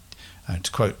that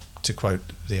to quote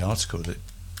the article, that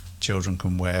children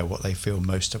can wear what they feel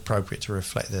most appropriate to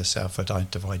reflect their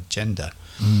self-identified gender.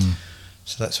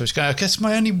 So that's where it's going. I guess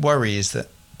my only worry is that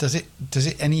does it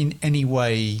in any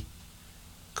way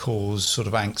cause sort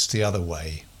of angst the other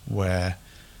way, where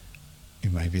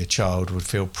maybe a child would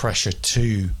feel pressure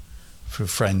for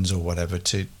friends or whatever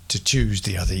to choose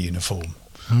the other uniform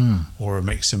or a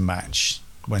mix and match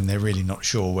when they're really not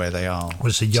sure where they are. Well,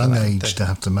 it's a young age to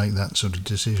have to make that sort of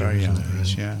decision. Very young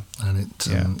age,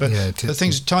 And but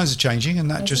times are changing,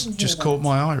 and that just caught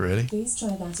my eye, really. Please try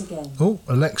that again. Oh,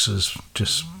 Alexa's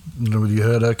just... I don't know whether you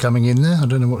heard her coming in there. I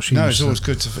don't know what she was... No, it's always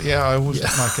good to... Yeah, I always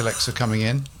like Alexa coming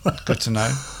in. Good to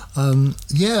know.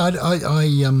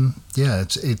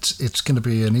 It's going to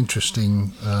be an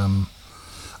interesting...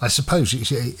 I suppose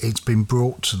it's been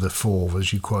brought to the fore,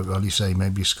 as you quite rightly say.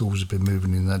 Maybe schools have been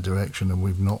moving in that direction, and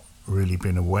we've not really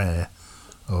been aware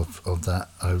of that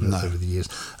over the years.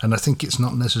 And I think it's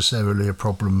not necessarily a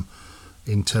problem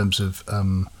in terms of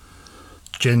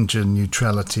gender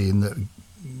neutrality, in that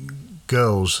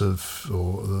girls have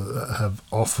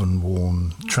often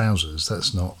worn trousers.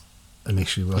 That's not an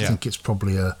issue. I think it's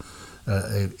probably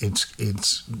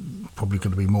it's probably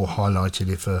going to be more highlighted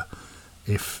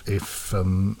if a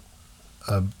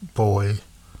boy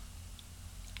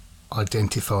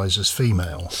identifies as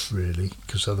female, really,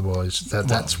 because otherwise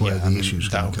that's where the issues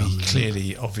going to come. That would be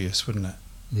clearly obvious, wouldn't it?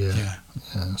 Yeah.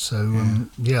 So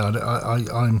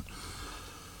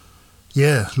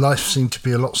life seemed to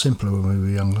be a lot simpler when we were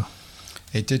younger.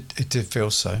 It did feel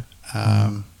so.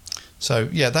 So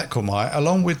that caught my eye,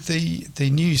 along with the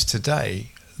news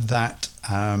today that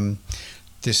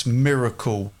this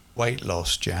miracle weight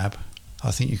loss jab, I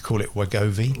think you call it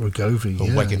Wegovy or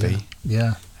Wegovy,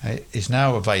 is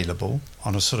now available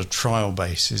on a sort of trial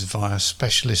basis via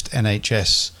specialist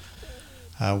NHS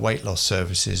weight loss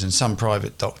services and some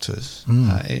private doctors.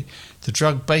 The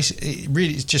drug basically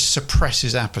really just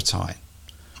suppresses appetite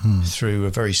through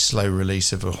a very slow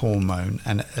release of a hormone,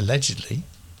 and allegedly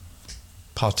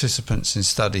participants in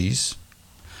studies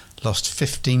lost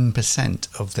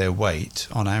 15% of their weight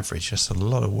on average. That's a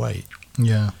lot of weight.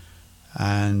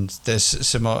 And there's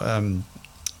some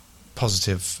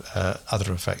positive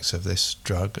other effects of this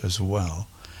drug as well.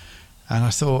 And I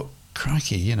thought,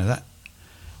 crikey,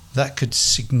 that could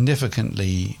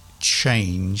significantly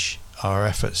change our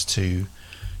efforts to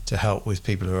help with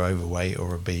people who are overweight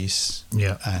or obese.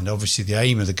 And obviously the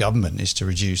aim of the government is to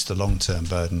reduce the long-term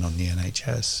burden on the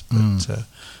NHS. But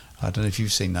I don't know if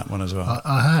you've seen that one as well.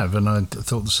 I have, and I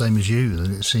thought the same as you,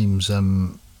 that it seems...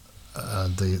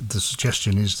 the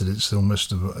suggestion is that it's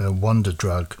almost a wonder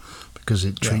drug, because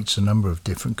it treats a number of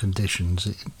different conditions.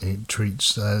 It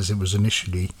treats, as it was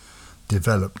initially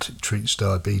developed, it treats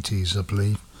diabetes, I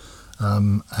believe,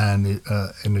 and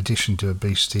in addition to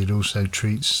obesity, it also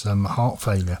treats heart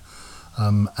failure,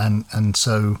 and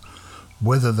so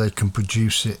whether they can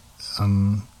produce it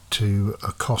to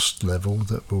a cost level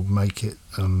that will make it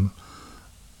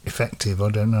effective,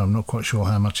 I don't know. I'm not quite sure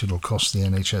how much it'll cost the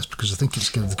NHS, because I think there's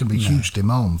going to be huge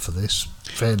demand for this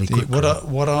fairly quickly.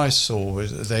 What I saw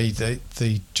was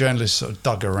the journalists sort of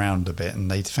dug around a bit,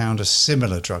 and they found a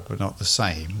similar drug, but not the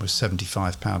same, was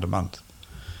 £75 a month.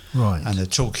 Right. And they're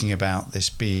talking about this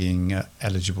being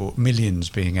eligible, millions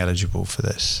being eligible for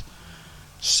this.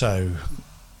 So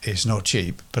it's not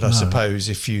cheap, but I suppose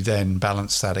if you then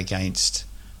balance that against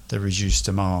the reduced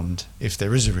demand, if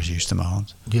there is a reduced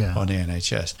demand on the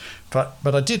NHS.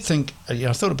 But I did think,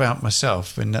 I thought about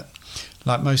myself in that,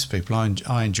 like most people,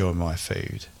 I enjoy my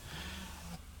food.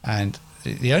 And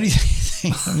the only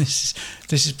thing, and this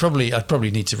is probably, I'd probably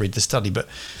need to read the study, but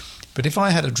if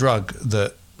I had a drug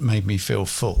that made me feel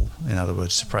full, in other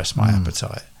words, suppress my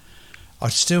appetite,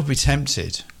 I'd still be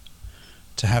tempted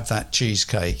to have that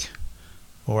cheesecake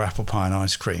or apple pie and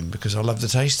ice cream because I love the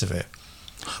taste of it.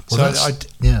 Well, so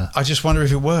I just wonder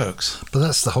if it works. But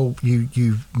that's the whole,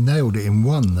 you nailed it in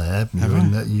one there,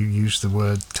 in that you used the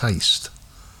word taste.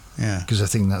 Yeah. Because I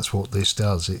think that's what this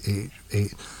does. It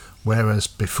whereas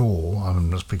before, I'm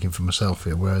not speaking for myself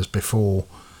here, whereas before,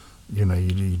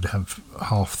 you'd have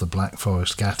half the Black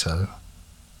Forest Gatto.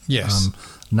 Yes.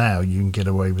 Now you can get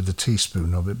away with a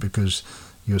teaspoon of it because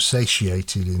you're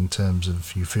satiated in terms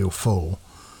of you feel full,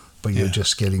 but you're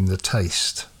just getting the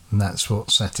taste. And that's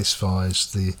what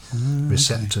satisfies the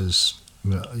receptors,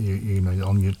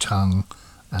 on your tongue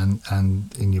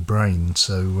and in your brain.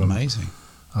 So amazing.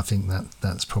 I think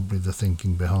that's probably the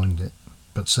thinking behind it.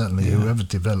 But certainly, whoever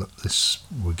developed this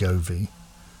Wegovy,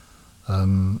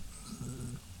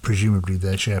 presumably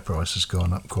their share price has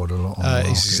gone up quite a lot.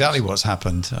 It's exactly what's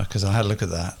happened because I had a look at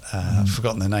that. I've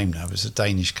forgotten the name now. It was a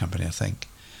Danish company, I think.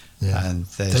 Yeah,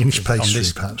 and Danish pastry,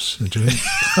 perhaps.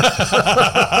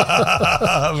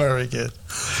 Very good.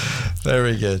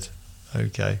 Very good.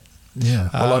 Okay. Yeah.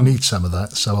 Well, I need some of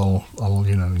that, so I'll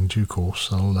in due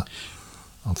course, I'll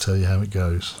tell you how it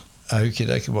goes.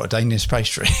 Okay. What, Danish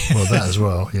pastry? Well, that as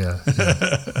well. Yeah.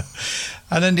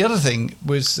 And then the other thing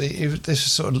was this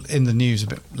was sort of in the news a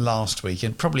bit last week,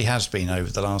 and probably has been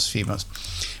over the last few months.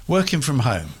 Working from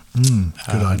home. Good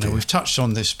idea. We've touched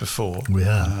on this before. We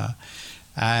have.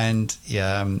 And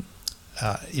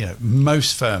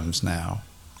most firms now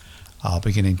are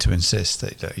beginning to insist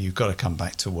that you've got to come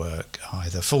back to work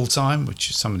either full time,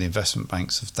 which some of the investment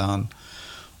banks have done,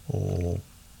 or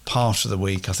part of the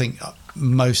week. I think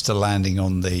most are landing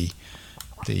on the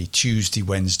Tuesday,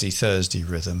 Wednesday, Thursday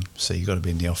rhythm. So you've got to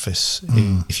be in the office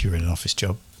if you're in an office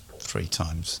job 3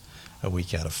 times a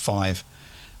week out of 5,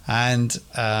 and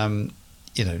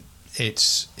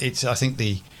it's I think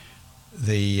the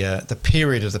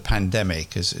period of the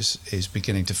pandemic is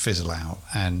beginning to fizzle out,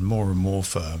 and more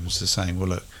firms are saying, well,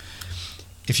 look,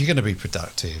 if you're going to be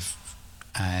productive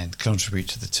and contribute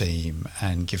to the team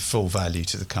and give full value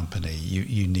to the company,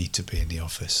 you need to be in the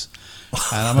office.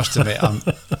 And I must admit,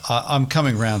 I'm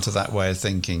coming round to that way of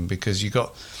thinking, because you've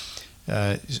got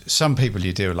some people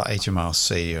you deal with, like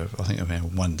HMRC, or I think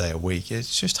 1 day a week.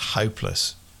 It's just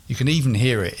hopeless. You can even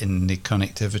hear it in the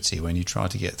connectivity when you try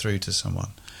to get through to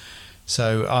someone.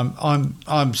 So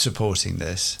I'm supporting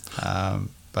this,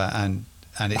 but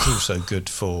it's also good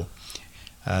for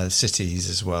cities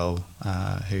as well,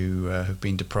 who have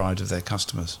been deprived of their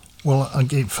customers. Well,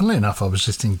 funnily enough, I was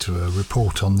listening to a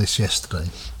report on this yesterday,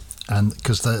 and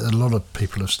because a lot of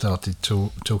people have started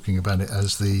talking about it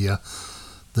as the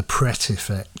Pret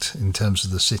effect in terms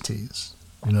of the cities.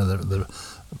 The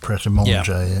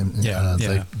Pret-a-Manger.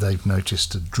 They've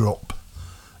noticed a drop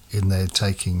in their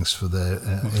takings for their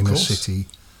inner city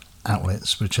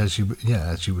outlets, which as you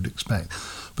would expect.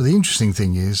 But the interesting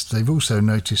thing is they've also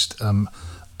noticed an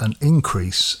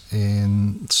increase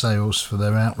in sales for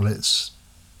their outlets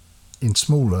in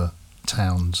smaller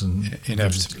towns and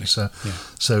inevitably. So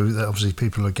obviously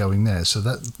people are going there. So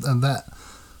that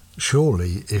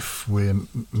surely, if we're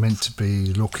meant to be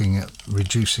looking at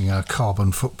reducing our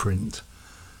carbon footprint,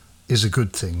 is a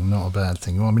good thing, not a bad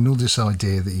thing. I mean, all this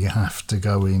idea that you have to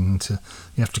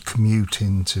commute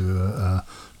into a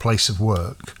place of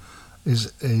work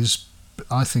is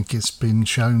I think it's been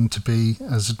shown to be,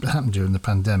 as it happened during the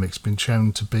pandemic, it's been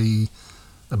shown to be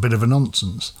a bit of a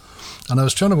nonsense. And I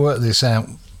was trying to work this out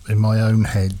in my own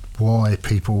head, why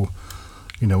people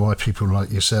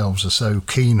like yourselves are so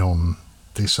keen on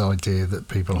this idea that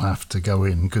people have to go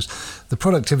in, because the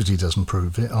productivity doesn't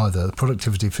prove it either. The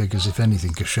productivity figures, if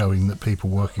anything, are showing that people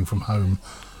working from home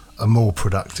are more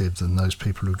productive than those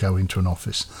people who go into an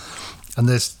office. And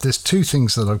there's 2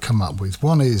 things that I've come up with.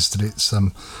 One is that it's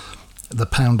the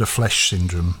pound of flesh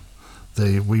syndrome.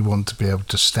 We want to be able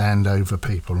to stand over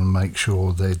people and make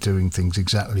sure they're doing things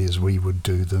exactly as we would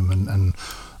do them, and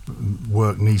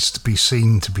work needs to be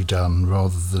seen to be done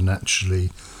rather than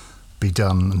actually be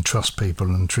done, and trust people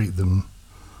and treat them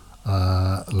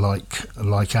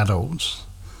like adults.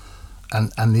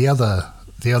 And the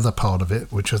other part of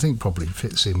it, which I think probably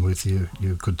fits in with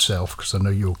your good self, because I know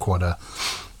you're quite a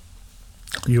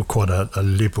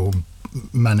liberal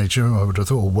manager. I would have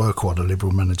thought, or were quite a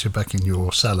liberal manager back in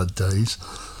your salad days.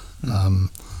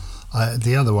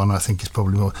 The other one I think is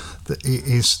probably more that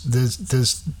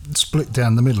there's split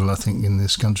down the middle. I think in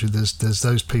this country there's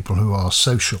those people who are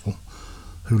social,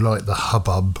 who like the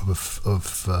hubbub of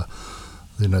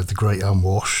the great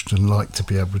unwashed, and like to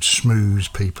be able to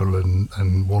schmooze people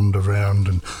and wander around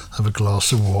and have a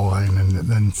glass of wine and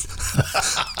then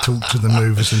talk to the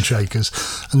movers and shakers.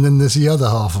 And then there's the other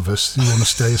half of us who want to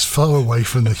stay as far away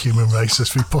from the human race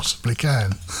as we possibly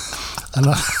can. And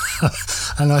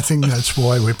I think that's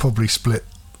why we're probably split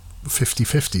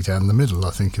 50-50 down the middle,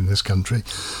 I think, in this country.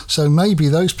 So maybe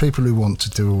those people who want to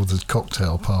do all the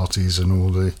cocktail parties and all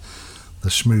the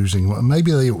schmoozing,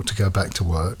 maybe they ought to go back to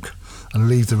work and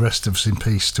leave the rest of us in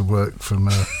peace to work from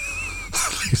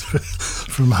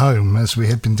from home, as we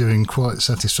had been doing quite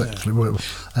satisfactorily.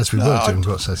 Doing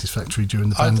quite satisfactory during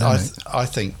the pandemic. I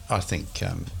think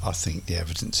the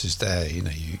evidence is there.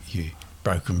 You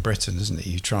broken Britain, isn't it?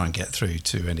 You try and get through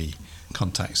to any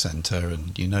contact centre,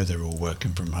 and they're all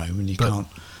working from home, and you can't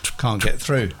get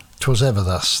through. 'Twas ever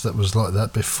thus. That was like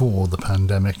that before the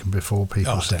pandemic and before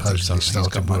people supposedly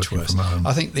started working from home.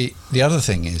 I think the other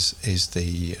thing is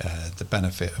the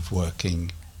benefit of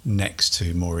working next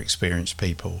to more experienced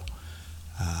people,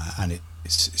 and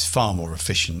it's far more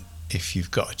efficient if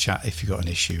you've got an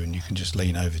issue and you can just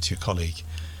lean over to your colleague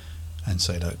and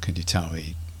say, look, could you tell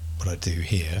me what I do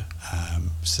here?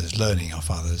 So there's learning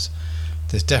off others.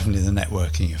 There's definitely the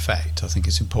networking effect. I think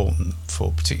it's important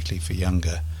particularly for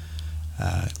younger.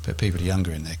 But people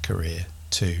younger in their career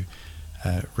to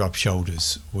rub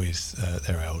shoulders with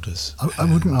their elders. I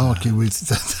wouldn't argue with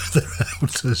their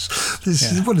elders.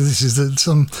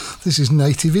 This is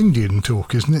native Indian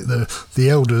talk, isn't it? The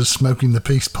elders smoking the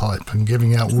peace pipe and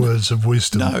giving out words of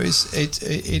wisdom. No, it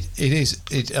is.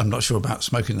 I'm not sure about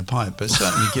smoking the pipe, but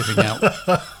certainly giving out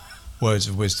words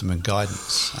of wisdom and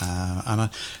guidance.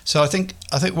 So I think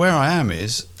where I am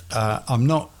is I'm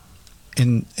not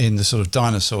in the sort of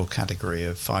dinosaur category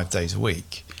of 5 days a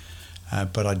week,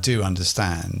 but I do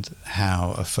understand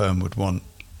how a firm would want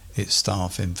its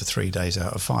staff in for 3 days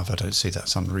out of 5. I don't see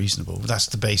that's unreasonable. That's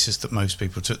the basis that most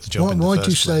people took the job. Why do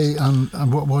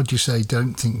you say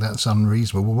don't think that's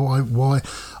unreasonable? Why?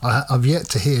 I've yet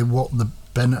to hear what the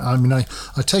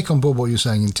I take on board what you're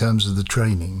saying in terms of the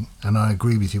training, and I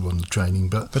agree with you on the training,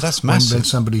 but that's massive. When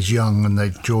somebody's young and they're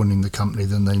joining the company,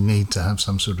 then they need to have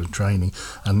some sort of training,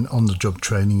 and on-the-job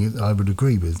training I would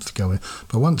agree with going.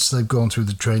 But once they've gone through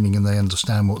the training and they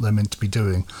understand what they're meant to be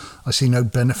doing, I see no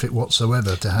benefit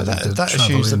whatsoever to having to travel in. That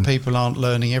assumes that people aren't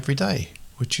learning every day,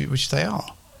 which they are.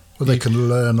 Well, they can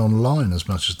learn online as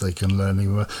much as they can learn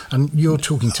anywhere. And you're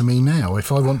talking to me now.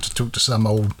 If I want to talk to some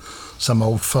old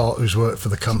fart who's worked for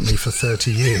the company for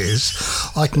 30 years,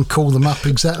 I can call them up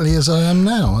exactly as I am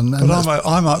now. But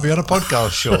I might be on a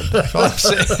podcast, Sean,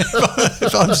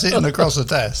 if I'm sitting across a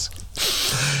desk.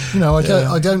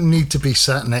 I don't need to be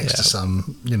sat next to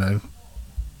some,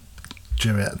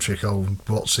 geriatric old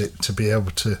what's it to be able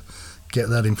to get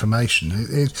that information.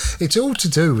 It's all to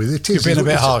do with it. You're being a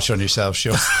bit harsh on yourself,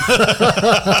 sure.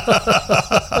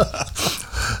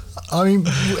 I mean,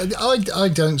 I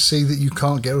don't see that you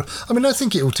can't get. I mean, I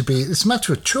think it ought to be. It's a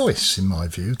matter of choice, in my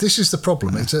view. This is the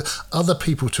problem. It's other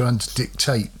people trying to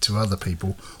dictate to other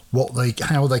people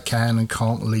how they can and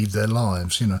can't lead their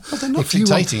lives. Well, they're not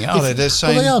dictating, are they? They're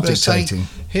saying, they are dictating.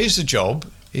 Here's the job.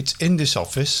 It's in this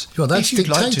office. Well, that's if you'd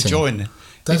dictating. Like to join,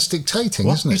 that's dictating,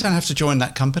 isn't it? You don't have to join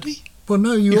that company. Well,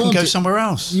 no, you can go somewhere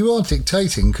else. You are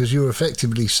dictating because you're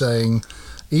effectively saying,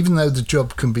 even though the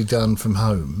job can be done from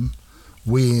home,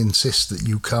 we insist that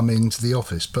you come into the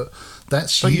office. But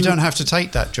you don't have to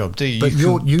take that job, do you? But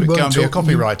you can go and be a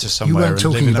copywriter somewhere and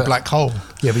live in a black hole.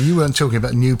 Yeah, but you weren't talking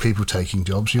about new people taking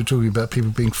jobs. You're talking about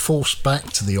people being forced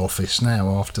back to the office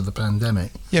now after the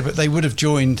pandemic. Yeah, but they would have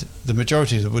joined. The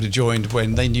majority of them would have joined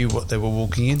when they knew what they were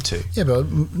walking into. Yeah,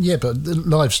 but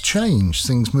lives change.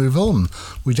 Things move on.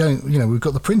 We don't. We've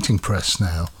got the printing press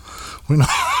now. We're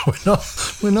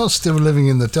not still living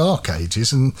in the dark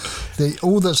ages, and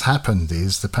all that's happened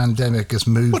is the pandemic has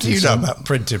moved. What do you know about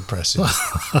printing presses?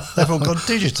 They've all gone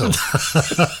digital.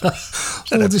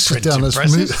 All this has done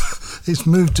it's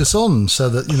moved us on, so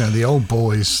that the old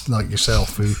boys like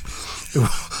yourself who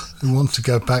want to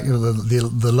go back,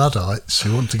 the Luddites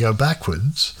who want to go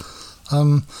backwards,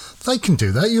 they can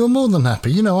do that. You're more than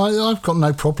happy. I've got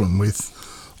no problem with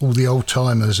all the old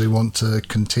timers who want to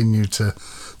continue to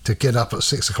get up at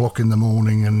 6 o'clock in the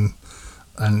morning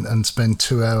and spend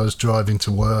 2 hours driving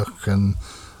to work and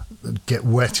get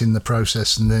wet in the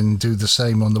process, and then do the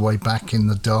same on the way back in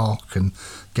the dark and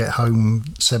get home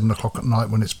 7 o'clock at night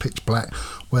when it's pitch black,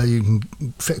 where you can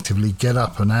effectively get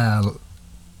up an hour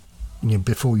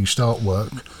before you start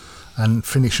work and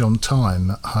finish on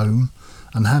time at home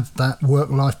and have that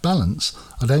work-life balance.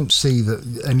 I don't see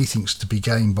that anything's to be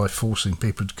gained by forcing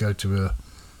people to go to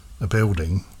a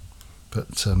building,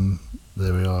 but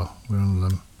there we are. We're on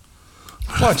them.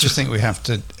 Well, I just think we have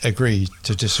to agree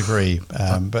to disagree.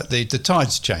 But the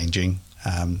tide's changing.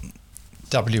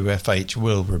 WFH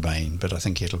will remain, but I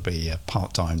think it'll be a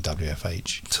part-time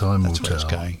WFH. Time will tell.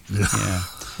 That's where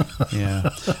it's going.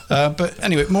 Yeah. But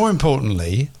anyway, more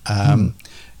importantly,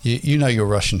 you know your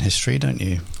Russian history, don't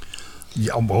you?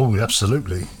 Yeah. Oh,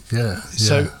 absolutely. Yeah.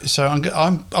 So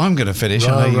I'm going to finish.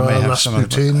 I know you may have some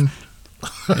Rasputin.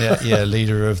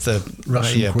 Leader of the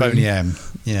Russian Queen. Boney M.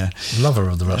 Yeah, lover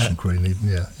of the Russian Queen.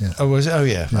 Yeah. Oh, was it? Oh,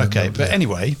 yeah. Okay, but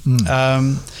anyway,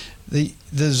 the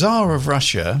Tsar of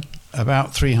Russia,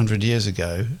 about 300 years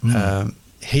ago,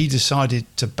 he decided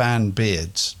to ban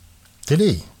beards. Did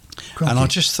he? Crikey. And I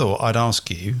just thought I'd ask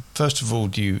you, first of all,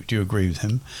 do you agree with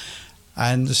him?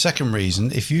 And the second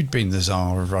reason, if you'd been the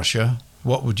Tsar of Russia,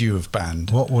 what would you have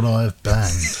banned? What would I have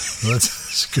banned?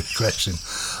 That's a good question.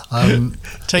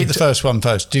 Take the first one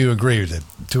first. Do you agree with him?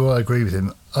 Do I agree with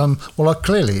him? Well, I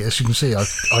clearly, as you can see, I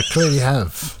clearly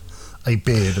have a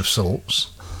beard of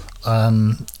sorts.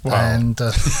 Wow. And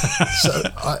so,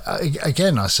 I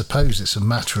suppose it's a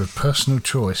matter of personal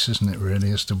choice, isn't it, really,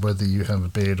 as to whether you have a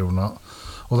beard or not?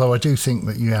 Although I do think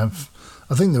that you have...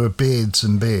 I think there are beards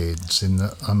and beards in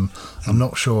that I'm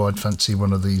not sure I'd fancy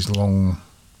one of these long...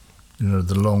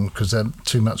 because there's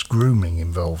too much grooming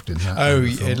involved in that. Oh,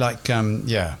 hipster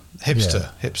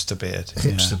beard.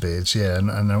 Hipster beards, yeah,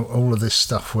 and all of this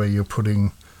stuff where you're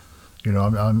putting,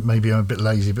 maybe I'm a bit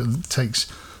lazy, but it takes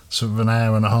sort of an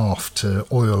hour and a half to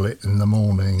oil it in the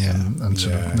morning and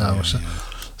sort of no.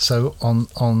 So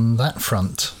on that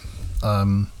front,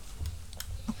 I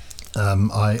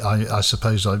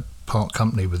suppose I part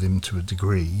company with him to a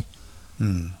degree.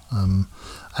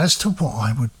 As to what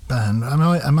I would ban,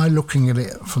 am I looking at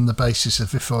it from the basis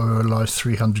of if I were alive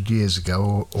 300 years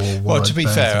ago, or what? Well, to be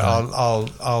fair,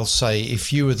 I'll say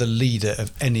if you were the leader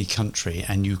of any country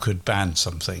and you could ban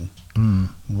something,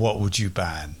 what would you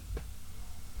ban?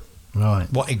 Right.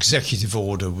 What executive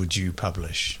order would you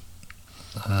publish?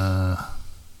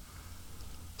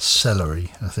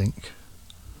 Celery, I think.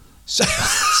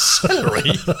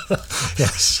 Celery?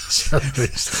 Yes, celery.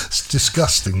 It's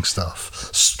disgusting stuff.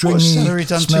 Stringy, What's celery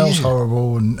done smells to you?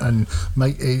 horrible, and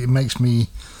it makes me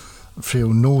feel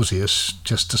nauseous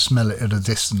just to smell it at a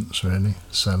distance, really,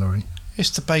 celery. It's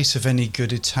the base of any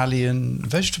good Italian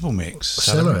vegetable mix.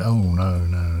 Celery? Oh,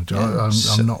 no. Yeah.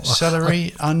 I'm not...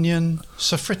 Celery, onion,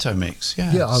 soffritto mix,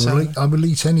 Yeah, I will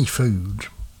eat any food,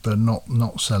 but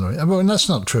not celery. Well, and that's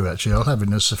not true, actually. I'll have it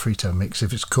in a soffritto mix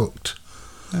if it's cooked.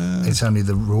 It's only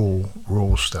the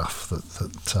raw stuff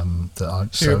that I...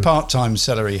 So you're a part-time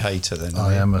celery hater then?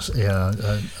 I am, I'll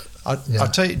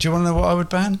tell you, do you want to know what I would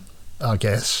ban? I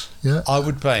guess, yeah. I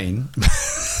would ban...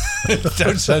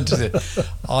 Don't sound to it.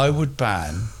 I would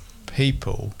ban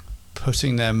people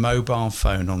putting their mobile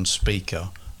phone on speaker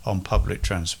on public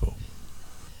transport.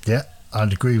 Yeah,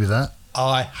 I'd agree with that.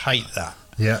 I hate that.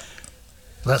 Yeah.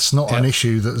 That's not an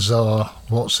issue that Tsar,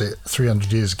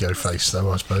 300 years ago faced, though,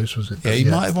 I suppose, was it? Yeah, he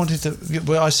might have wanted to...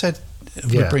 Well, I said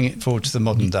we'd bring it forward to the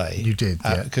modern day. You did,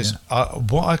 yeah. Because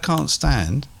what I can't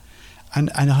stand, and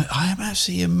I am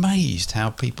absolutely amazed how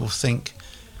people think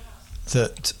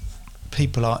that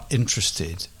people are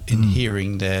interested in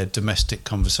hearing their domestic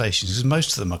conversations, because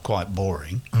most of them are quite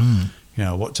boring.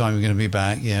 What time are you going to be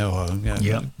back?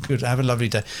 Good, have a lovely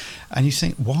day. And you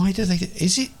think, why do they...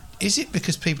 Is it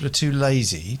because people are too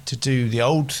lazy to do the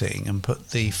old thing and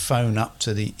put the phone up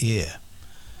to the ear?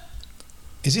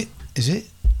 Is it?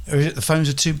 Or is it the phones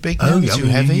are too big now, too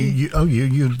heavy?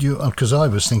 Because I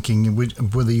was thinking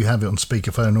whether you have it on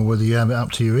speakerphone or whether you have it up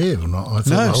to your ear or not. I thought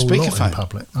no, the whole speakerphone. Lot in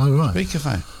public. Oh, right.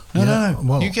 Speakerphone. No.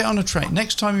 Well, you get on a train.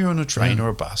 Next time you're on a train or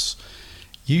a bus,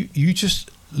 you just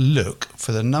look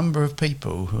for the number of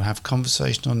people who have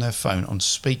conversation on their phone on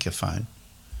speakerphone,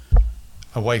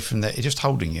 away from their, just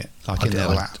holding it like in their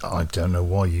lap. I don't know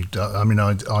why you do. I mean,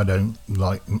 I don't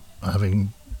like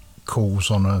having calls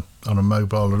on a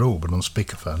mobile at all, but on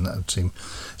speakerphone that would seem.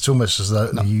 It's almost as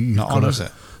though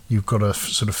you've got a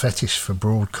sort of fetish for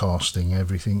broadcasting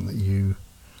everything that you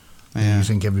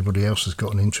think everybody else has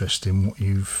got an interest in what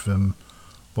you've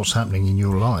what's happening in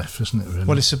your life, isn't it? Really?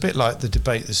 Well, it's a bit like the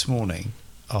debate this morning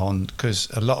because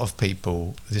a lot of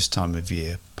people this time of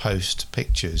year post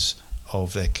pictures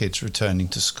of their kids returning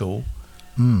to school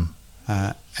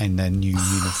in their new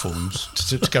uniforms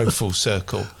to go full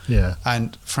circle. Yeah.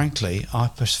 And frankly, I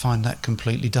just find that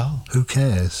completely dull. Who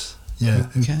cares? Yeah,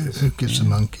 who gives the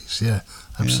monkeys? Yeah,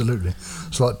 absolutely. Yeah.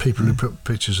 It's like people who put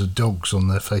pictures of dogs on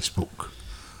their Facebook.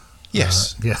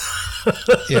 Yes. Yeah,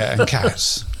 and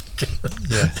cats.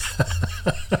 Yeah.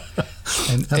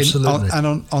 Absolutely.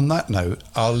 And on that note,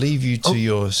 I'll leave you to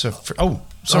your...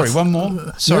 Sorry, one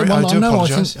more. Sorry, I do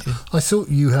apologise. I thought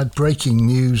you had breaking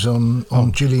news on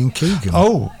Gillian Keegan.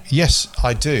 Oh, yes,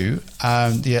 I do.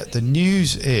 The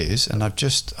news is, and I've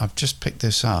just picked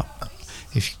this up.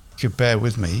 If you could bear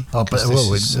with me.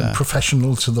 We're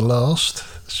professional to the last.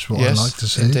 That's what I like to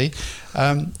say. Indeed.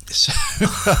 So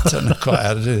I don't know quite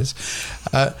how to do this.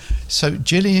 So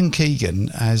Gillian Keegan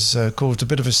has caused a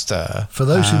bit of a stir. For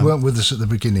those who weren't with us at the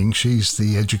beginning, she's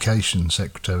the Education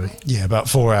Secretary. Yeah, about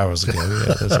 4 hours ago.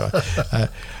 Yeah, that's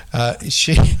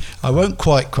right. I won't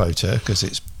quite quote her because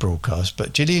it's broadcast,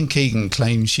 but Gillian Keegan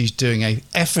claims she's doing a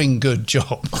effing good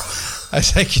job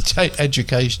as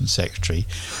Education Secretary,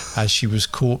 as she was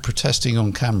caught protesting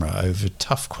on camera over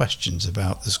tough questions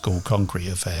about the school concrete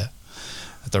affair.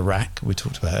 The raac we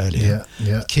talked about earlier.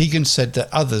 Yeah. Keegan said that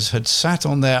others had sat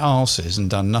on their arses and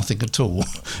done nothing at all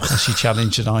as she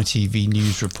challenged an ITV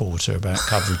news reporter about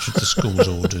coverage of the school's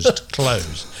orders to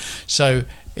close. So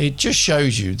it just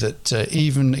shows you that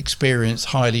even experienced,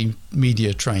 highly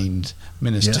media-trained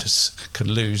ministers can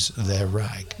lose their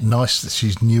rag. Nice that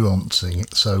she's nuancing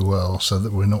it so well so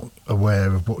that we're not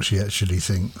aware of what she actually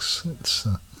thinks. It's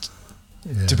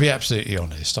To be absolutely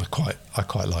honest, I quite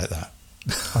like that.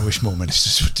 I wish more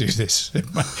ministers would do this.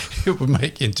 It would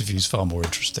make interviews far more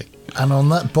interesting. And on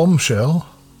that bombshell,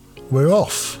 we're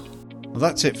off. Well,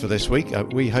 that's it for this week.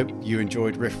 We hope you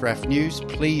enjoyed Riff Raff News.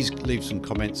 Please leave some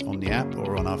comments on the app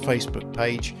or on our Facebook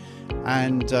page.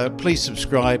 And please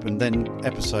subscribe, and then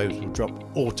episodes will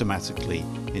drop automatically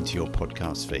into your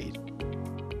podcast feed.